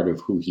much a part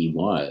of who he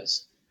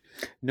was.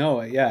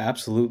 No, yeah,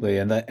 absolutely,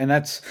 and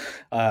that's.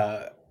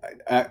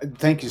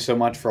 Thank you so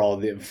much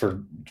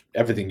for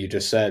everything you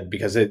just said,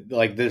 because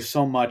there's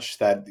so much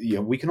that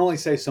we can only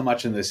say so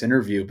much in this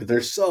interview, but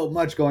there's so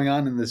much going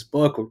on in this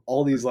book with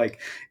all these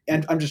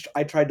and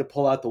I tried to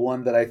pull out the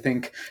one that I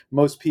think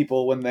most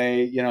people, when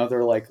they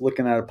they're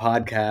looking at a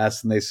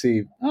podcast and they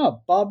see,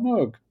 oh, Bob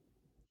Moog,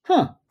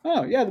 huh.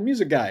 Oh yeah, the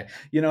music guy,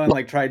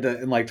 and tried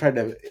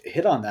to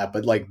hit on that,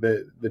 but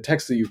the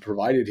text that you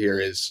provided here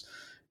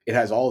it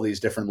has all these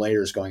different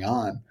layers going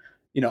on.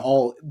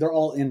 They're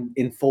all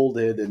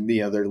enfolded, and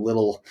they're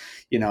little.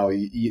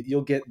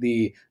 You'll get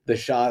the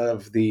shot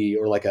of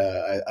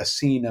a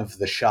scene of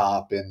the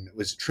shop in,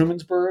 was it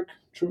Trumansburg?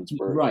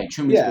 Right,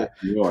 Trumansburg, yeah,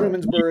 New York.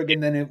 Trumansburg,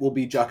 and then it will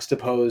be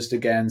juxtaposed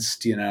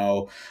against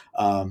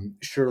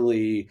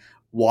Shirley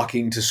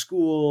walking to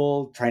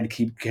school, trying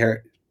to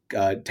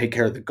take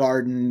care of the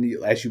garden,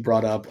 as you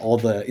brought up, all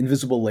the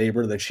invisible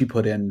labor that she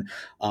put in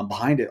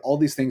behind it. All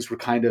these things were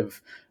kind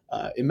of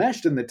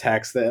enmeshed in the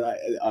text that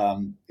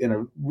in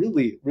a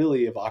really,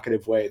 really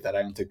evocative way that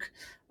I don't think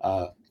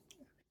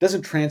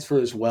doesn't transfer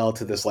as well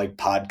to this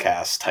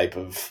podcast type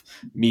of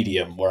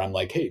medium where I'm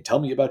like, hey, tell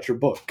me about your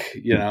book.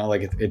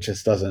 It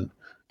just doesn't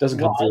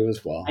come through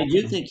as well. I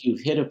do think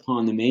you've hit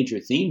upon the major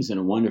themes in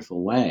a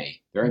wonderful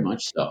way, very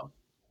much so.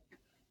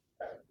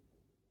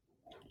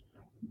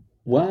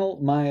 Well,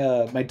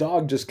 my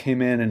dog just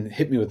came in and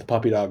hit me with the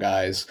puppy dog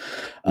eyes.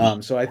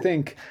 So I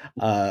think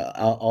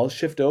I'll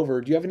shift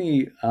over. Do you have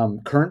any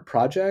current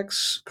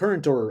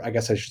or I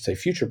guess I should say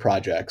future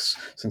projects,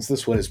 since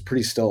this one is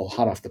pretty still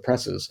hot off the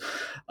presses,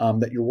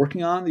 that you're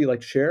working on that you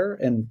like to share?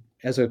 And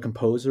as a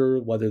composer,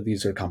 whether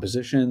these are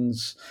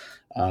compositions,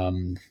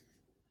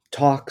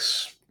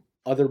 talks,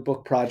 other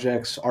book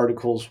projects,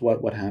 articles,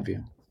 what have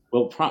you?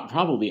 Well,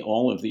 probably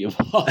all of the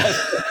above.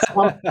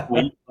 But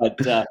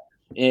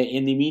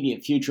in the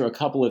immediate future, a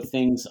couple of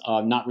things,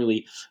 not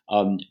really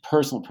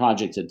personal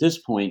projects at this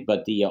point,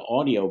 but the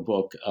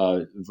audiobook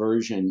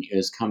version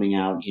is coming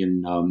out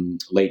in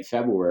late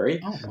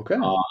February. Oh, okay.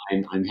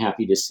 I'm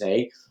happy to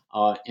say.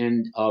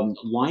 and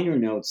liner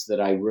notes that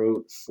I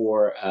wrote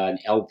for an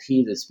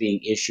LP that's being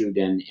issued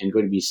and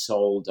going to be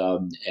sold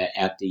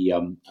at the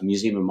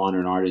Museum of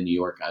Modern Art in New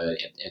York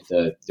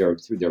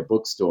through their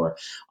bookstore,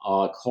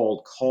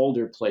 called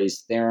Calder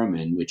Plays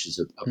Theremin, which is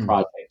a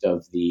project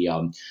of the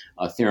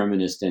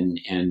thereminist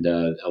and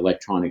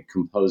electronic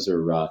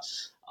composer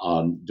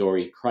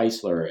Dori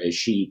Chrysler.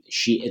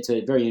 It's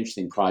a very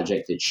interesting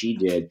project that she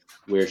did,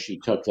 where she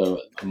took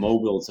the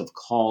mobiles of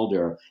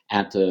Calder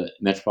at the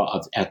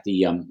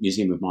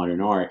Museum of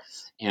Modern Art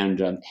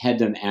and had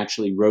them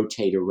actually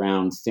rotate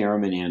around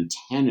theremin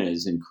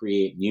antennas and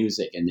create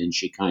music. And then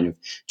she kind of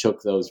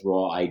took those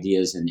raw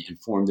ideas and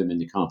formed them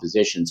into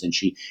compositions. And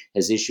she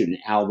has issued an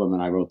album,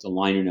 and I wrote the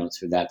liner notes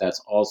for that.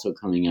 That's also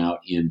coming out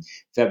in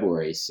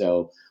February.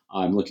 So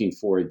I'm looking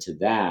forward to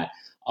that.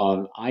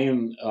 I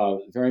am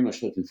very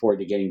much looking forward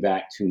to getting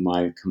back to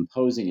my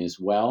composing as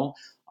well.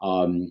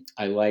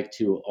 I like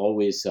to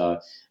always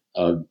talk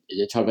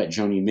about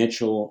Joni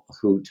Mitchell,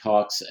 who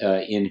talks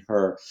in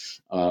her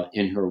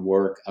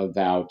work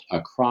about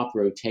crop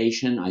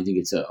rotation. I think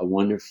it's a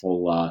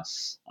wonderful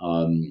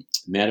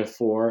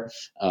metaphor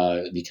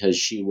because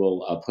she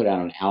will put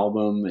out an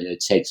album. It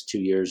takes 2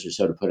 years or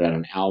so to put out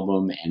an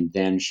album, and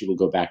then she will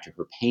go back to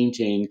her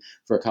painting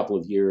for a couple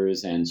of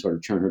years and sort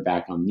of turn her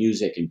back on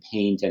music and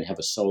paint and have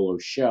a solo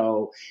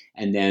show,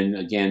 and then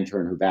again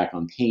turn her back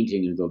on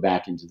painting and go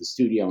back into the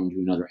studio and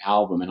do another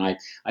album. And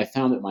I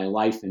found that my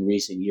life in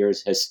recent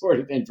years has sort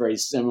of been very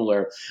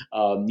similar.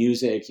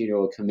 Music,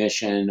 a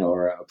commission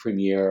or a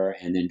premiere,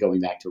 and then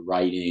going back to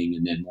writing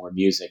and then more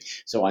music.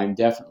 So I'm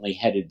definitely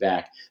headed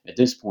back at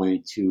this point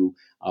to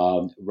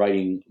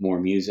writing more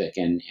music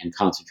and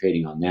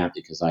concentrating on that,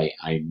 because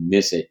I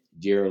miss it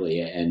dearly.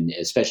 And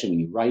especially when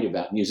you write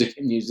about music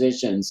and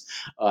musicians,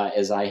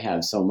 as I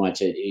have so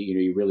much,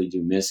 you really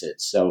do miss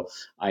it. So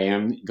I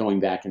am going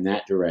back in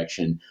that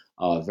direction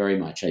very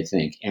much, I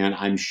think. And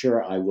I'm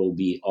sure I will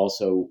be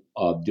also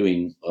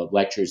doing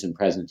lectures and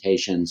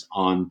presentations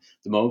on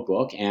the Moog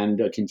book, and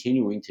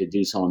continuing to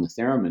do so on the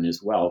theremin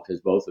as well,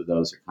 because both of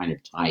those are kind of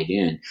tied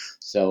in.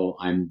 So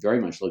I'm very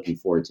much looking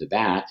forward to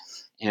that.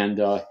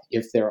 And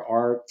if there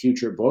are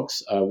future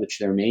books, which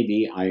there may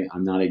be,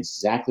 I'm not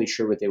exactly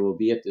sure what they will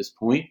be at this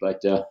point,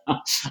 but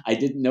I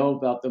didn't know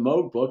about the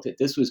Moog book, that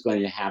this was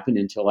going to happen,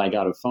 until I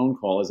got a phone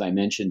call, as I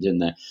mentioned in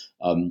the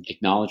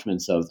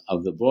acknowledgments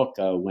of the book,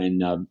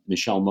 when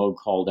Michelle Moog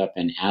called up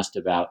and asked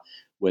about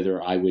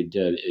whether I would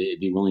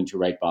be willing to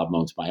write Bob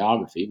Moog's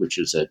biography, which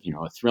is a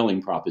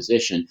thrilling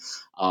proposition,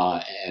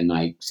 and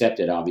I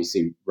accepted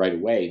obviously right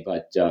away.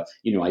 But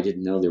I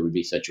didn't know there would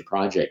be such a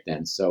project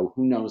then. So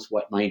who knows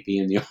what might be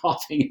in the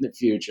offing in the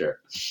future?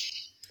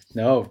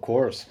 No, of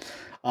course.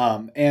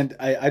 And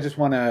I just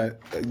want to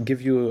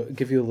give you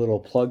a little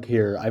plug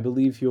here. I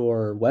believe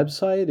your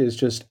website is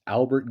just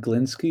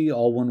albertglinsky,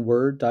 all one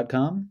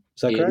word.com.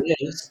 Is that correct? It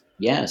is.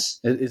 Yes.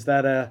 Is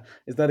that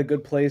a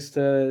good place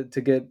to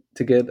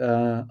get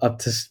up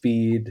to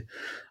speed?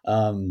 Is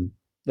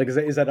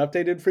that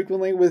updated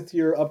frequently with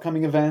your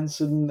upcoming events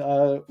and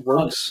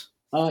works?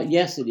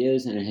 Yes, it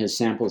is, and it has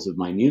samples of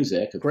my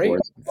music, of Great.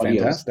 course.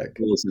 Fantastic.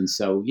 And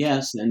so,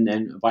 yes, and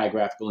then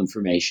biographical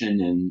information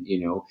and,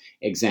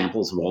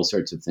 examples of all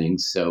sorts of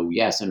things. So,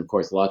 yes, and of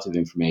course, lots of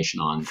information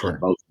on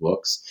both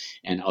books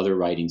and other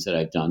writings that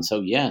I've done.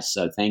 So, yes,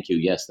 thank you.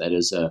 Yes, that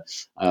is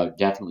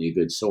definitely a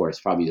good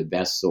source, probably the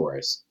best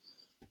source.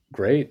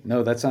 Great.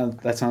 No, that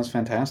sounds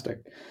fantastic.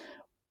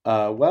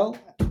 Well,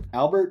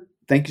 Albert,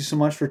 thank you so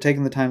much for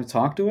taking the time to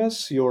talk to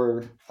us.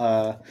 Your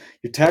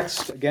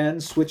text, again,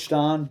 Switched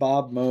On,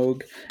 Bob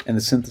Moog and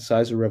the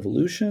Synthesizer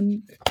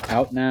Revolution,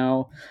 out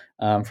now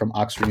from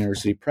Oxford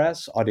University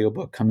Press,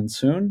 audiobook coming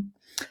soon.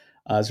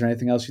 Is there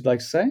anything else you'd like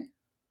to say?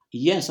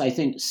 Yes, I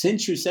think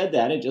since you said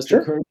that, it just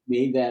occurred to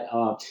me that,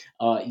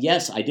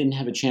 yes, I didn't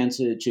have a chance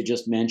to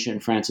just mention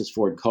Francis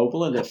Ford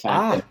Coppola, the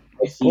fact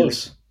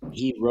that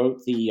he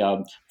wrote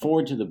the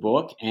foreword to the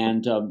book.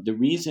 And the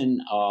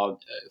reason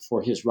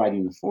for his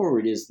writing the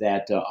foreword is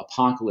that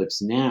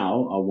Apocalypse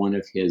Now, one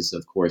of his,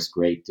 of course,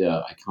 great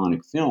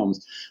iconic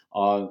films,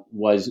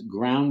 was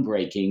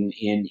groundbreaking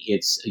in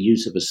its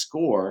use of a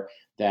score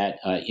that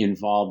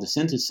involved the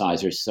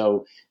synthesizer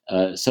so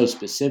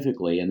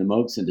specifically, and the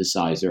Moog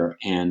synthesizer.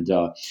 And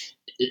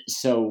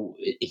so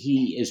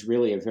he is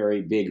really a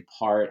very big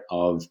part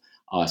of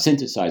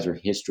synthesizer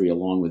history,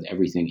 along with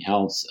everything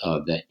else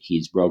that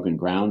he's broken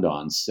ground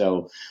on.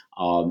 So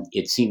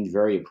it seemed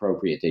very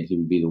appropriate that he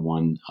would be the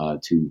one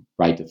to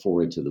write the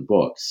foreword to the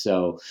book.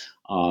 So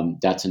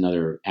that's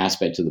another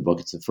aspect of the book.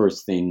 It's the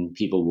first thing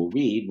people will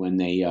read when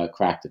they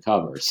crack the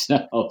cover.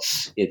 So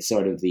it's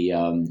sort of the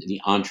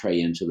entree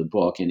into the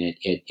book, and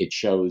it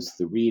shows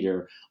the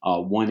reader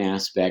one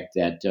aspect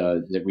that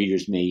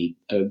readers may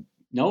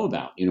know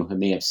about, who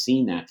may have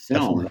seen that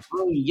film.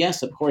 Oh,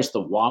 yes, of course, the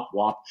wop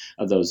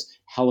of those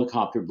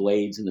helicopter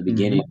blades in the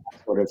beginning,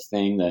 that sort of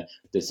thing. The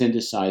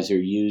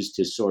synthesizer used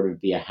to sort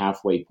of be a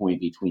halfway point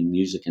between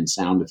music and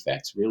sound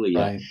effects. Really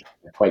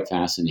quite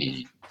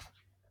fascinating.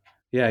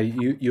 Yeah,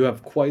 you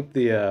have quite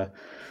the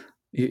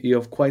You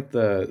have quite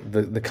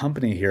the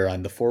company here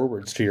on the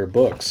forwards to your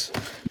books.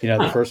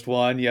 The first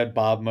one you had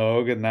Bob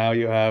Moog, and now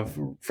you have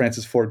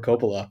Francis Ford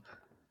Coppola.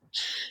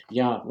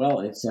 Yeah,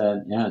 well, it's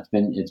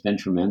been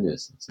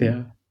tremendous. It's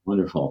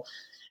wonderful.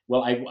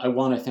 Well, I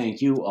want to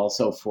thank you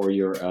also for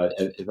your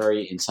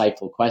very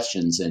insightful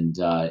questions and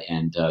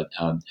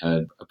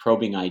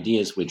probing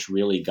ideas, which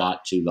really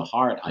got to the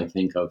heart, I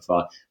think, of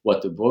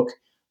what the book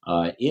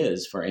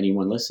is for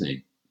anyone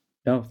listening.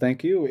 No,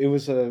 thank you. It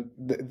was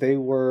they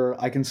were,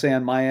 I can say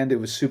on my end,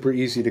 it was super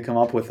easy to come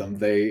up with them.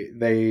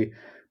 They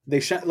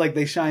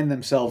shine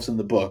themselves in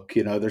the book.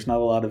 There's not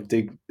a lot of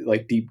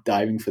deep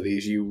diving for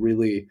these. You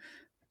really,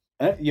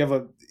 you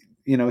have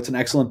it's an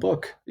excellent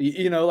book,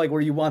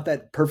 where you want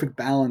that perfect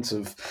balance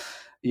of,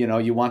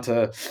 you want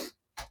to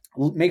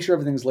make sure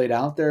everything's laid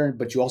out there,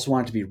 but you also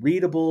want it to be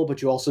readable,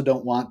 but you also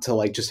don't want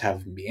to just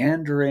have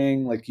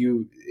meandering.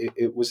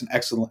 It was an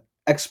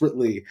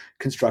expertly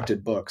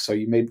constructed book. So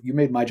you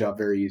made my job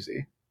very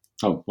easy.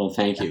 Oh, well,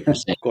 thank you for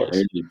saying that. I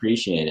really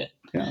appreciate it.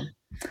 Yeah.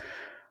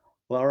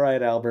 Well, all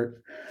right,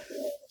 Albert.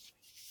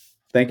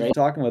 Thank you for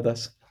talking with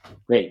us.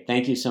 Great.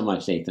 Thank you so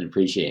much, Nathan.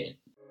 Appreciate it.